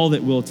of all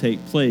that will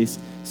take place,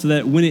 so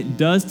that when it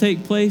does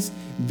take place,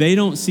 they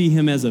don't see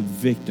him as a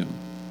victim.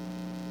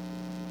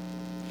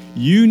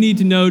 You need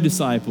to know,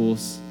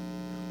 disciples,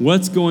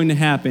 what's going to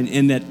happen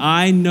and that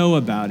I know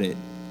about it.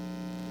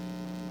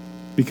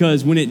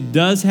 Because when it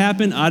does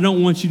happen, I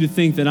don't want you to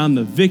think that I'm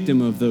the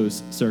victim of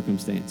those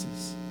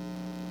circumstances.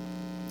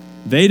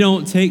 They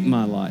don't take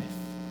my life,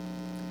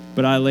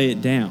 but I lay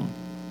it down.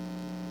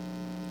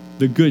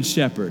 The good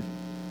shepherd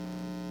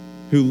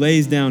who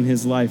lays down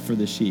his life for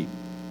the sheep.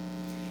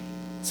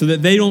 So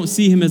that they don't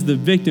see him as the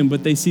victim,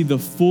 but they see the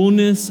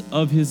fullness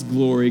of his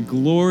glory.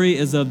 Glory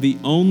as of the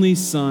only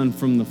Son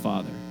from the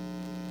Father,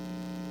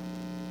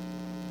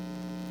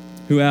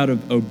 who out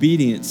of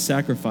obedience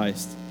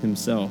sacrificed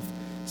himself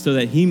so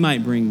that he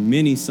might bring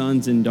many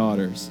sons and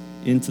daughters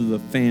into the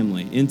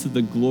family, into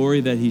the glory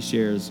that he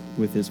shares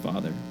with his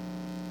Father.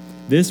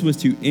 This was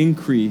to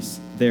increase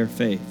their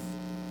faith.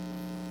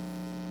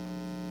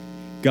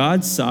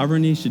 God's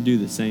sovereignty should do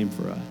the same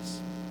for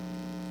us.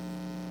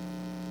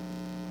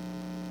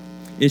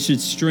 It should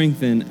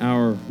strengthen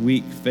our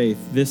weak faith.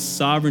 This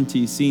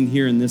sovereignty seen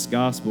here in this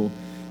gospel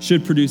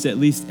should produce at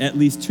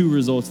least two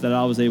results that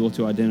I was able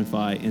to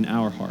identify in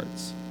our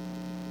hearts.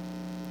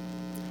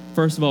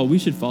 First of all, we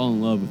should fall in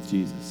love with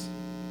Jesus.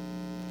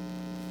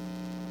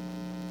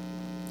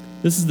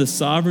 This is the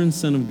sovereign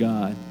Son of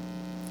God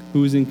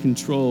who was in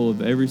control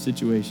of every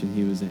situation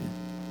he was in,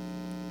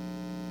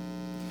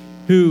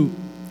 who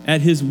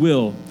at his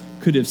will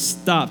could have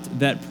stopped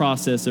that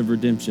process of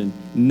redemption,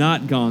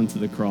 not gone to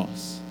the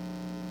cross.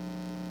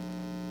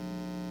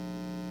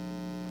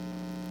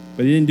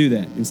 But he didn't do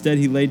that. Instead,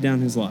 he laid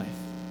down his life.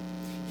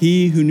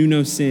 He who knew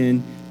no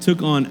sin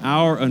took on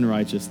our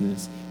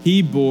unrighteousness.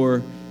 He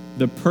bore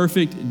the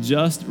perfect,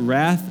 just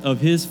wrath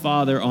of his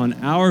Father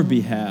on our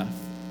behalf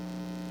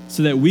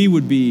so that we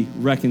would be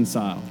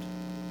reconciled.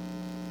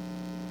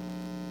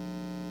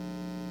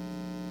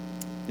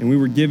 And we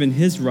were given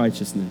his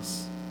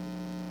righteousness.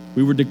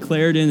 We were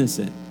declared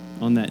innocent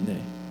on that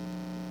day.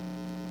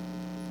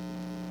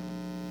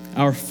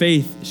 Our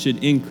faith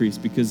should increase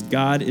because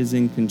God is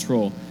in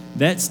control.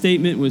 That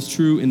statement was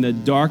true in the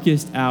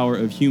darkest hour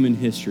of human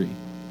history.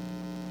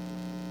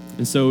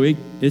 And so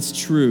it's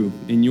true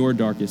in your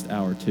darkest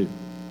hour too.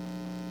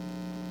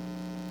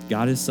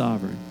 God is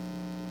sovereign.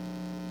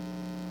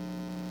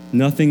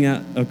 Nothing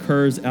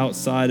occurs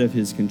outside of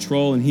his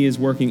control, and he is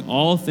working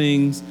all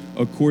things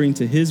according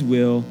to his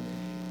will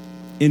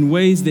in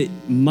ways that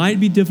might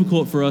be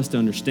difficult for us to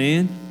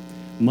understand,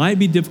 might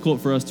be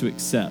difficult for us to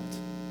accept.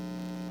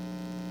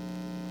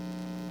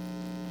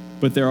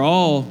 But they're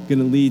all going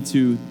to lead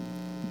to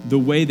the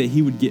way that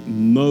he would get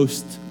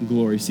most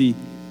glory. See,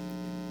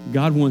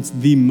 God wants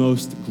the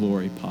most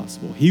glory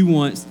possible. He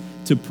wants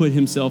to put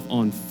himself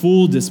on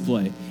full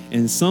display.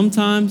 And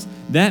sometimes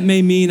that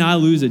may mean I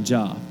lose a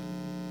job.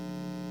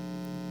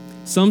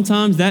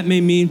 Sometimes that may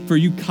mean for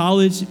you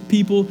college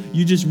people,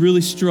 you just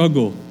really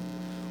struggle.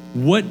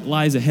 What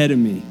lies ahead of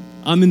me?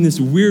 I'm in this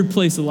weird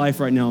place of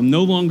life right now. I'm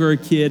no longer a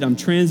kid. I'm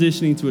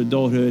transitioning to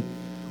adulthood.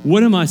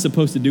 What am I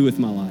supposed to do with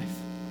my life?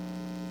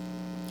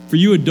 For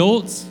you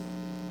adults,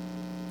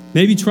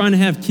 maybe trying to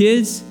have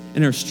kids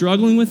and are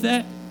struggling with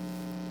that,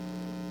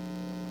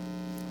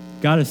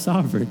 God is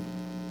sovereign.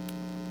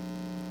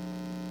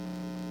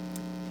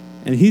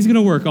 And he's going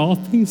to work all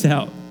things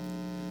out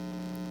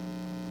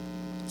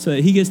so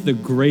that he gets the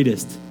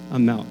greatest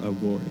amount of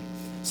glory,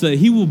 so that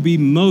he will be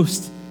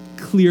most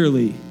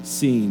clearly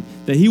seen,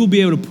 that he will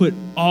be able to put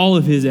all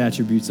of his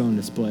attributes on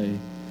display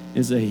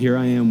and say, here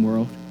I am,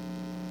 world.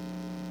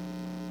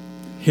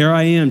 Here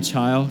I am,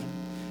 child.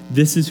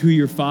 This is who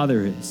your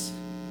Father is.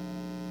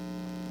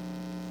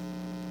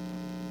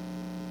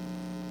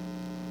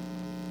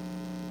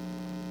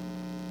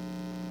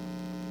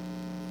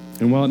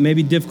 And while it may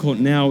be difficult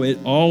now, it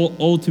all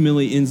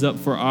ultimately ends up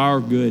for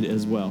our good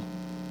as well.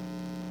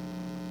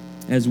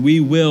 As we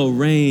will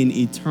reign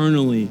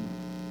eternally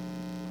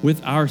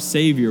with our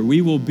Savior, we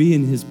will be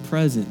in his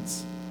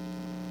presence.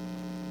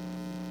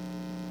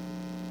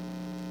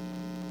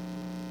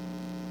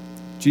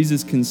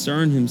 Jesus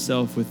concerned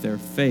himself with their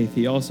faith.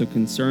 He also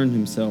concerned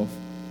himself,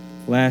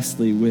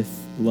 lastly,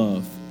 with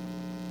love.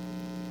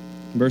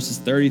 Verses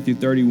 30 through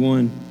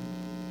 31.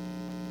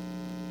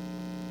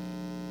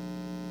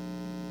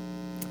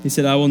 He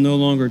said, I will no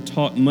longer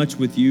talk much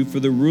with you, for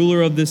the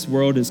ruler of this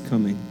world is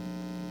coming.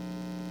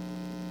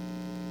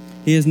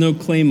 He has no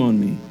claim on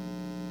me,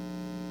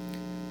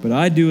 but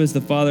I do as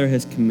the Father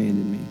has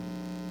commanded me,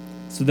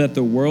 so that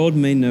the world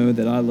may know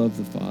that I love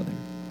the Father.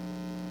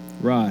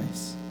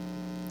 Rise,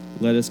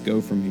 let us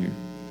go from here.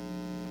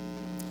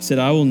 He said,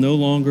 I will no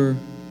longer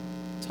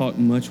talk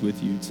much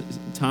with you.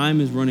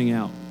 Time is running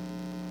out.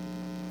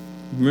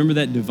 Remember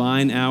that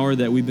divine hour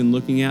that we've been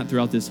looking at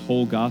throughout this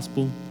whole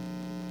gospel?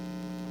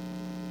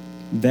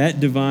 That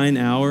divine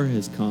hour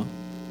has come.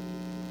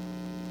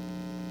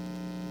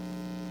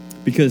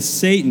 Because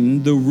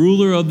Satan, the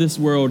ruler of this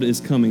world, is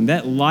coming.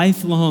 That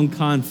lifelong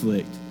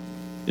conflict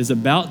is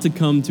about to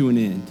come to an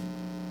end.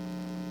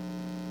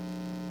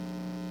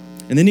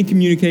 And then he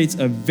communicates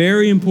a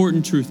very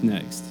important truth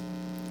next.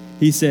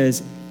 He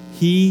says,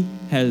 he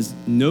has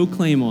no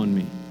claim on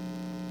me.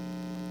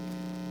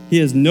 He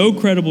has no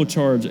credible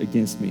charge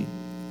against me.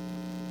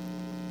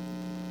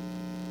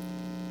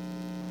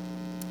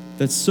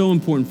 That's so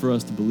important for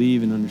us to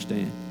believe and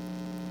understand.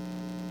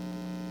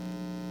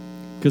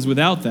 Because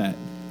without that,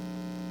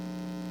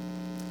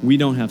 we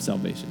don't have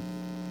salvation.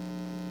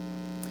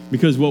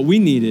 Because what we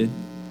needed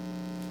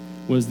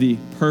was the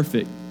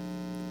perfect,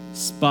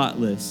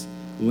 spotless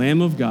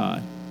Lamb of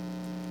God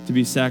to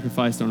be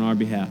sacrificed on our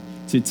behalf,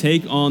 to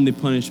take on the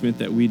punishment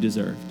that we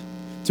deserved,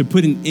 to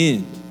put an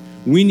end.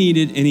 We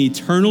needed an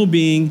eternal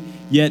being,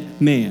 yet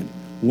man.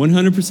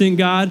 100%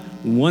 God,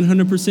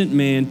 100%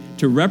 man,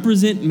 to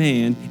represent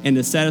man and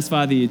to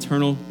satisfy the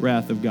eternal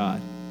wrath of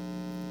God.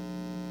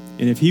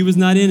 And if he was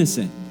not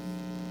innocent,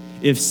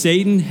 if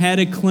Satan had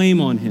a claim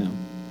on him,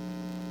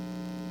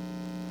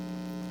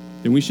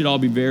 then we should all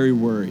be very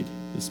worried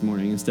this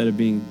morning instead of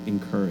being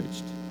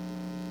encouraged.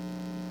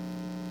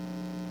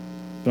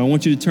 But I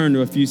want you to turn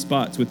to a few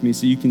spots with me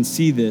so you can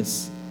see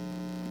this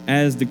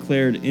as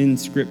declared in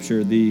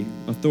Scripture, the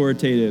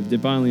authoritative,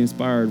 divinely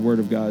inspired Word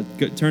of God.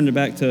 Turn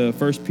back to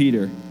 1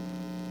 Peter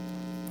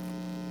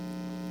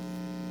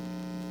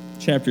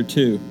chapter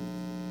 2,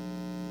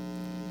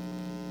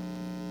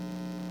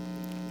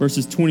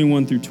 verses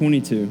 21 through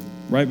 22,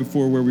 right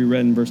before where we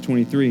read in verse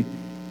 23.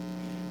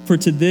 For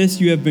to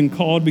this you have been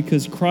called,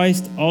 because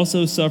Christ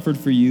also suffered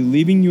for you,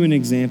 leaving you an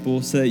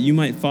example so that you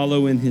might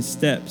follow in his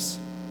steps.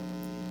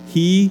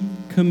 He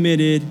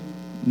committed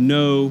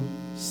no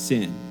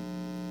sin.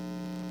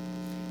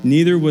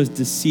 Neither was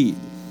deceit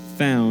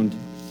found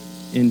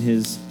in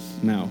his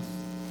mouth.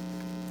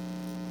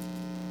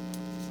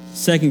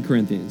 2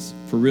 Corinthians,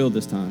 for real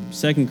this time.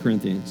 2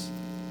 Corinthians,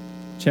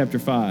 chapter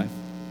 5,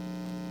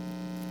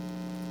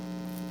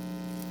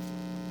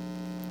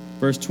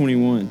 verse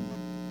 21.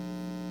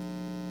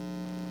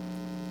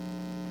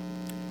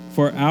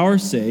 For our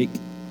sake,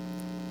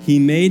 he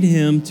made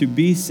him to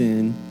be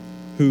sin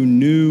who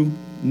knew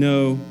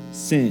no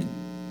sin,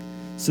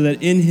 so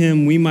that in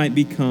him we might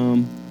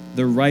become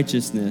the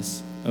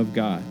righteousness of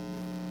God.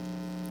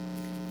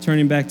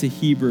 Turning back to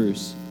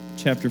Hebrews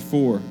chapter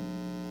 4,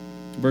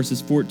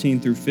 verses 14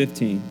 through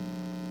 15.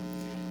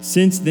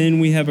 Since then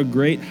we have a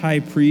great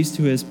high priest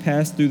who has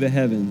passed through the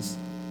heavens,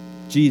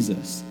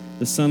 Jesus,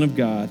 the Son of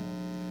God.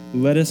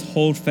 Let us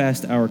hold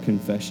fast our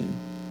confession.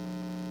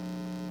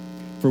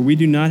 For we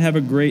do not have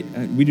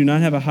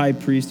a high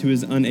priest who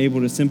is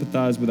unable to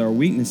sympathize with our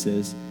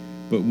weaknesses,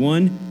 but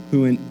one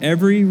who in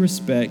every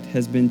respect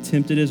has been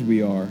tempted as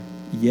we are,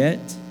 yet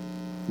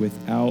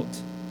without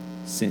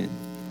sin.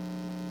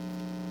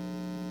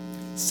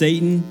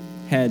 Satan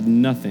had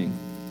nothing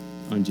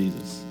on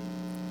Jesus.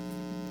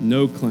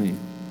 No claim.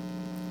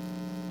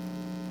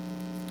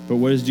 But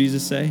what does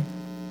Jesus say?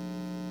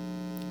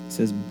 He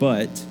says,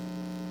 but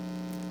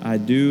I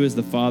do as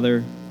the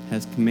Father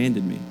has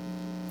commanded me.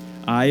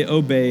 I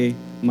obey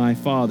my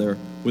Father,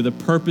 with a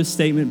purpose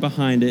statement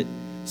behind it,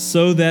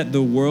 so that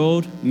the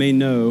world may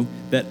know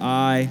that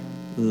I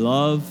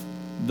love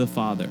the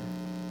Father.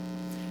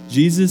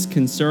 Jesus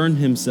concerned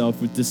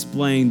himself with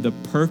displaying the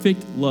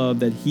perfect love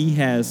that he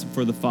has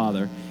for the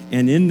Father.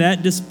 And in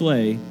that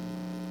display,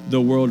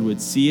 the world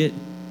would see it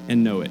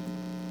and know it.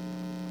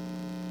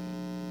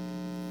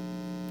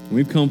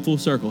 We've come full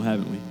circle,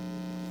 haven't we?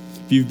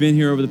 If you've been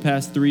here over the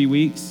past 3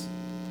 weeks,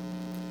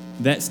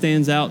 that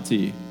stands out to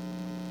you.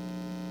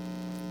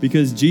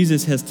 Because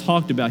Jesus has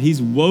talked about,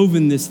 he's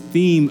woven this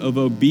theme of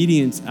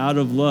obedience out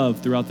of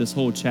love throughout this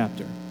whole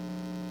chapter.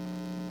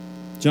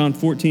 John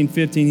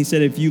 14:15, he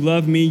said, if you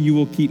love me, you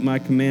will keep my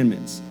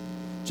commandments.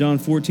 John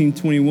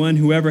 14:21,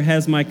 whoever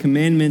has my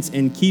commandments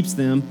and keeps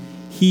them,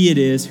 he it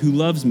is who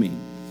loves me.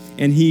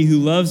 And he who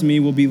loves me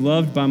will be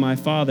loved by my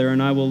Father,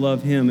 and I will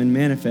love him and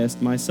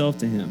manifest myself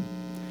to him.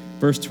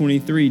 Verse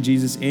 23,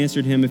 Jesus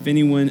answered him, if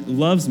anyone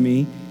loves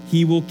me,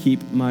 he will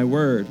keep my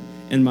word,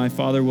 and my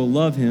Father will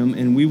love him,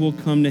 and we will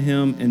come to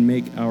him and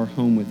make our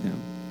home with him.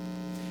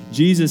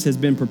 Jesus has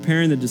been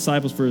preparing the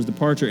disciples for his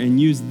departure and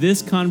used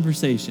this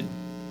conversation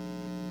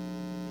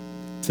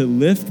to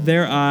lift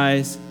their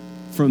eyes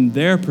from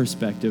their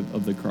perspective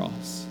of the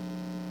cross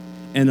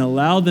and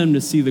allow them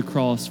to see the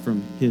cross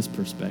from his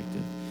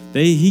perspective.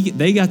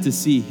 They got to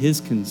see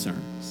his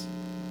concerns.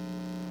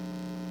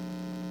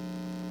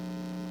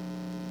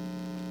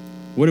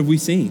 What have we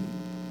seen?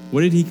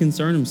 What did he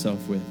concern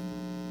himself with?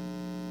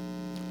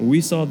 Well,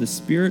 we saw the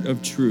Spirit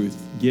of truth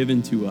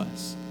given to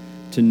us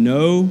to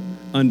know,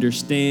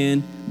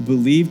 understand,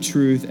 believe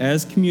truth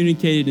as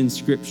communicated in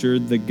Scripture,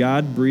 the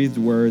God-breathed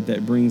word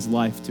that brings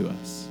life to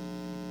us.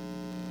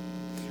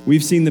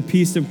 We've seen the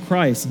peace of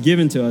Christ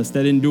given to us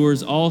that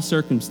endures all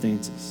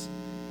circumstances.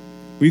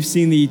 We've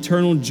seen the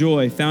eternal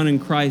joy found in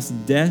Christ's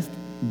death,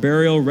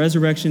 burial,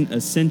 resurrection,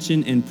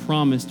 ascension, and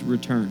promised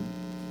return.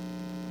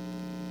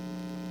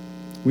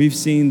 We've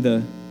seen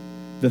the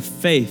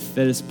faith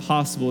that is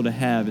possible to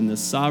have in the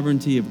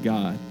sovereignty of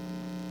God.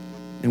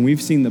 And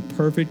we've seen the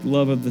perfect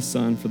love of the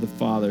Son for the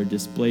Father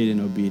displayed in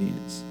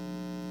obedience.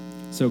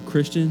 So,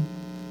 Christian,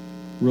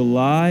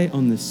 rely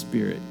on the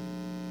Spirit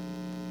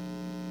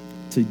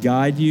to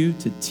guide you,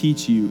 to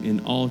teach you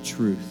in all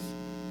truth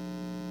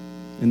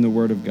in the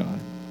Word of God.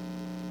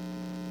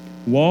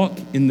 Walk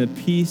in the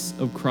peace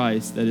of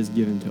Christ that is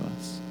given to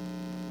us.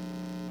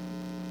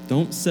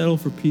 Don't settle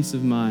for peace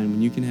of mind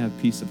when you can have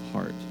peace of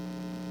heart.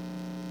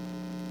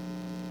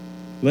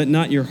 Let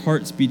not your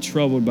hearts be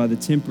troubled by the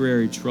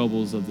temporary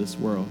troubles of this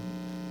world.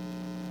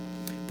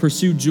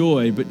 Pursue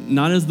joy, but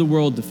not as the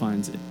world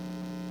defines it,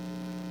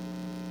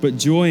 but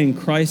joy in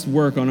Christ's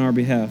work on our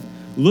behalf.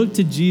 Look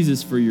to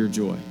Jesus for your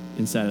joy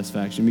and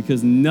satisfaction,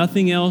 because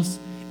nothing else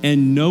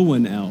and no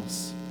one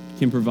else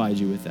can provide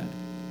you with that.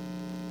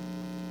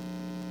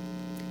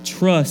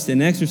 Trust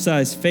and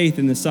exercise faith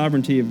in the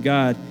sovereignty of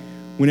God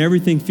when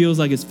everything feels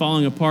like it's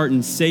falling apart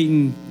and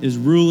Satan is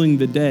ruling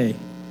the day.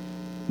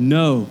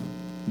 Know,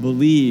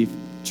 believe,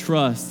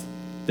 trust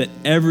that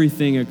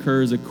everything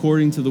occurs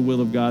according to the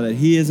will of God, that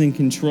he is in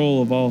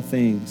control of all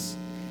things,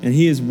 and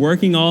he is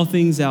working all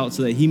things out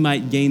so that he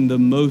might gain the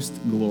most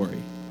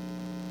glory.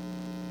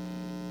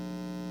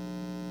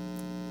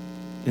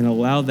 And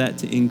allow that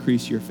to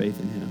increase your faith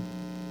in him.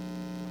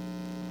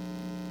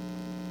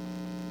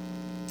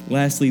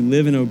 Lastly,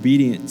 live in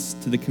obedience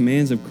to the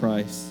commands of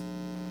Christ,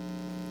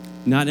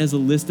 not as a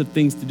list of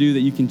things to do that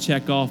you can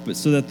check off, but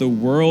so that the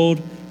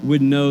world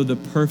would know the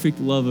perfect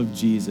love of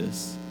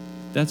Jesus.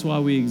 That's why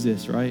we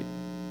exist, right?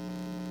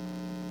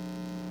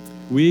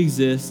 We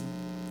exist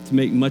to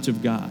make much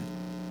of God,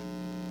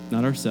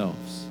 not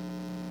ourselves.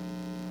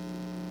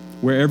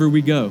 Wherever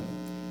we go,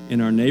 in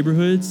our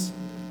neighborhoods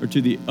or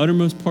to the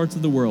uttermost parts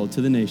of the world,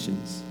 to the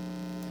nations,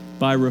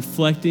 by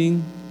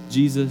reflecting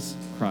Jesus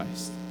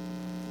Christ.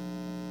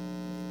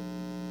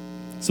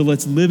 So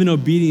let's live in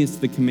obedience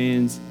to the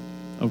commands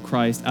of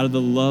Christ out of the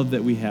love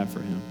that we have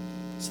for him,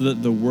 so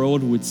that the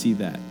world would see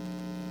that.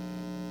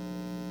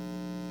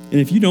 And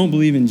if you don't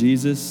believe in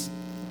Jesus,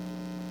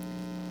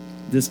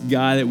 this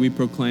guy that we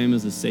proclaim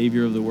as the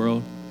Savior of the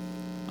world,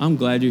 I'm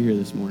glad you're here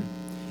this morning.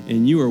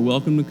 And you are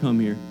welcome to come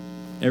here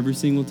every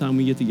single time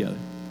we get together.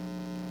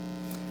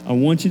 I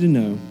want you to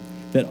know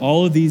that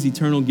all of these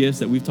eternal gifts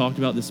that we've talked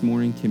about this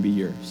morning can be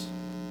yours.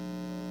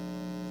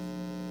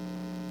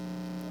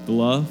 The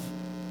love,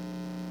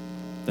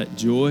 that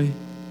joy,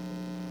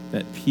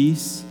 that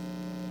peace,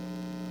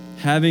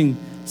 having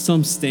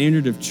some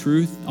standard of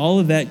truth, all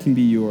of that can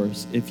be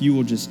yours if you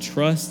will just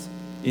trust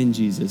in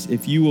Jesus,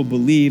 if you will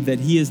believe that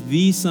he is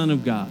the Son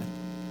of God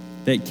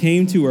that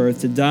came to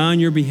earth to die on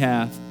your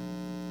behalf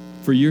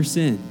for your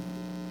sin,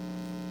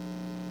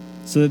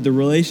 so that the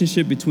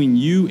relationship between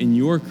you and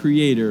your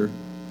Creator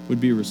would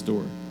be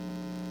restored.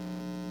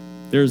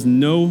 There's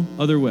no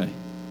other way.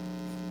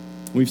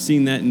 We've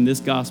seen that in this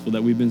gospel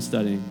that we've been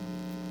studying.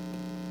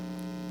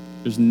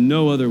 There's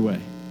no other way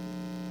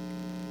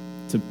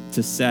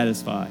to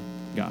satisfy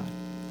God.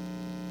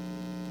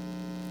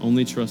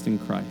 Only trust in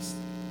Christ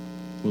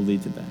will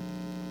lead to that.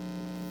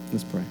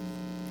 Let's pray.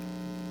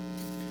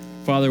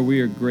 Father,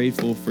 we are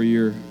grateful for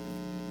your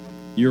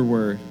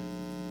word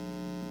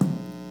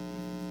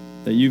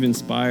that you've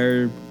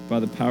inspired by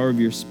the power of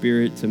your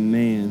Spirit to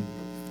man,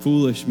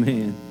 foolish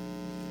man,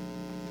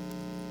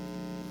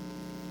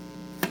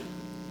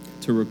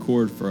 to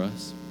record for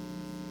us.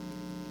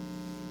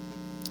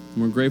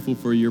 And we're grateful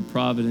for your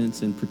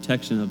providence and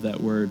protection of that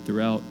word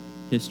throughout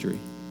history.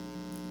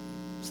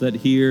 So that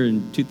here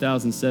in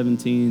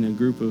 2017, a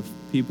group of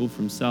people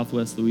from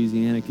Southwest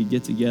Louisiana could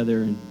get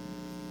together and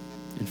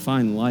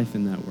find life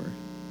in that word.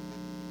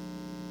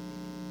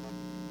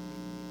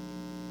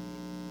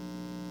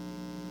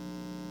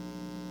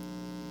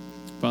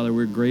 Father,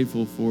 we're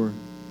grateful for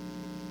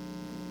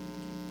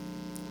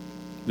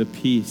the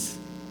peace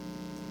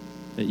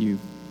that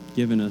you've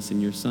given us in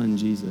your Son,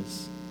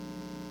 Jesus.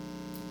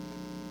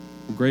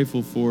 We're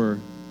grateful for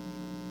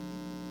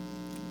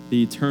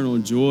the eternal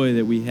joy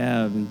that we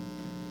have. And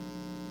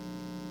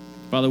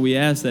Father, we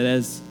ask that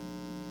as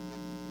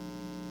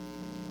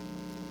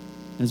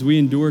we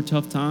endure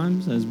tough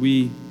times, as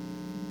we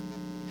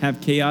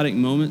have chaotic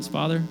moments,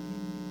 Father,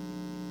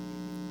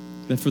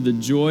 that for the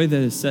joy that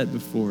is set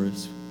before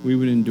us, we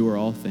would endure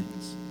all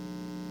things.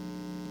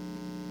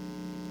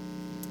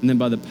 And then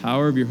by the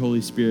power of your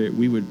Holy Spirit,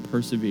 we would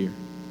persevere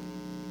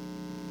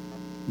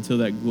until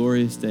that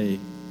glorious day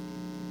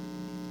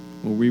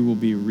where we will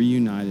be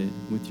reunited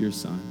with your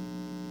Son.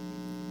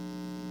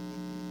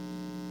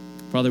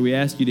 Father, we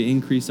ask you to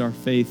increase our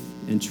faith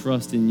and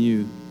trust in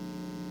you,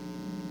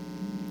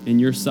 in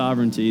your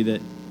sovereignty,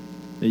 that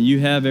you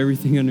have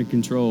everything under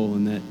control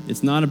and that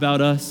it's not about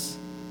us,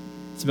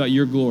 it's about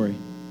your glory.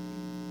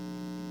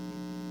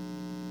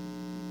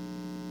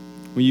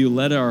 Will you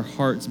let our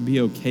hearts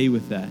be okay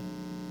with that?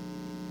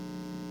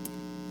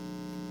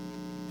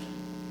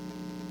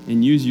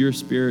 And use your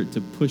Spirit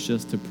to push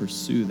us to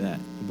pursue that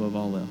above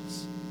all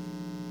else.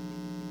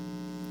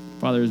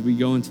 Father, as we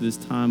go into this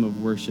time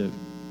of worship,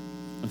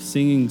 of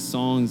singing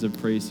songs of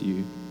praise to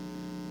you,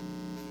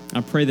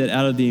 I pray that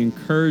out of the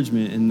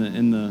encouragement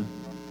and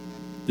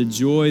the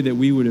joy that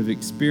we would have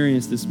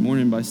experienced this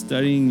morning by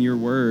studying your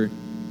word,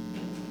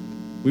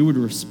 we would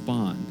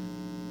respond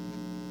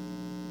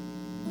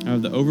out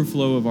of the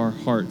overflow of our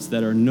hearts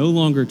that are no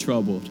longer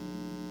troubled.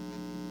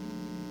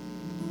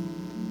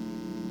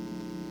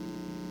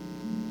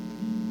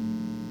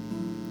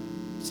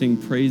 Sing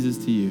praises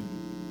to you.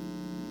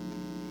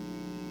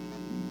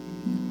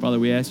 Father,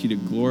 we ask you to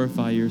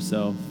glorify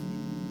yourself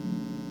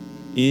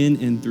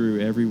in and through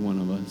every one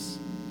of us.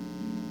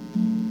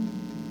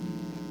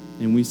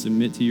 And we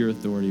submit to your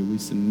authority. We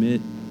submit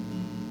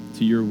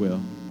to your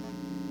will.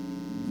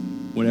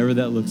 Whatever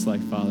that looks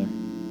like, Father.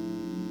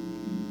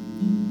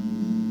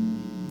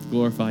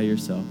 Glorify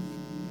yourself.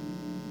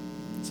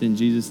 It's in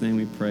Jesus' name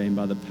we pray, and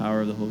by the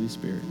power of the Holy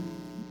Spirit.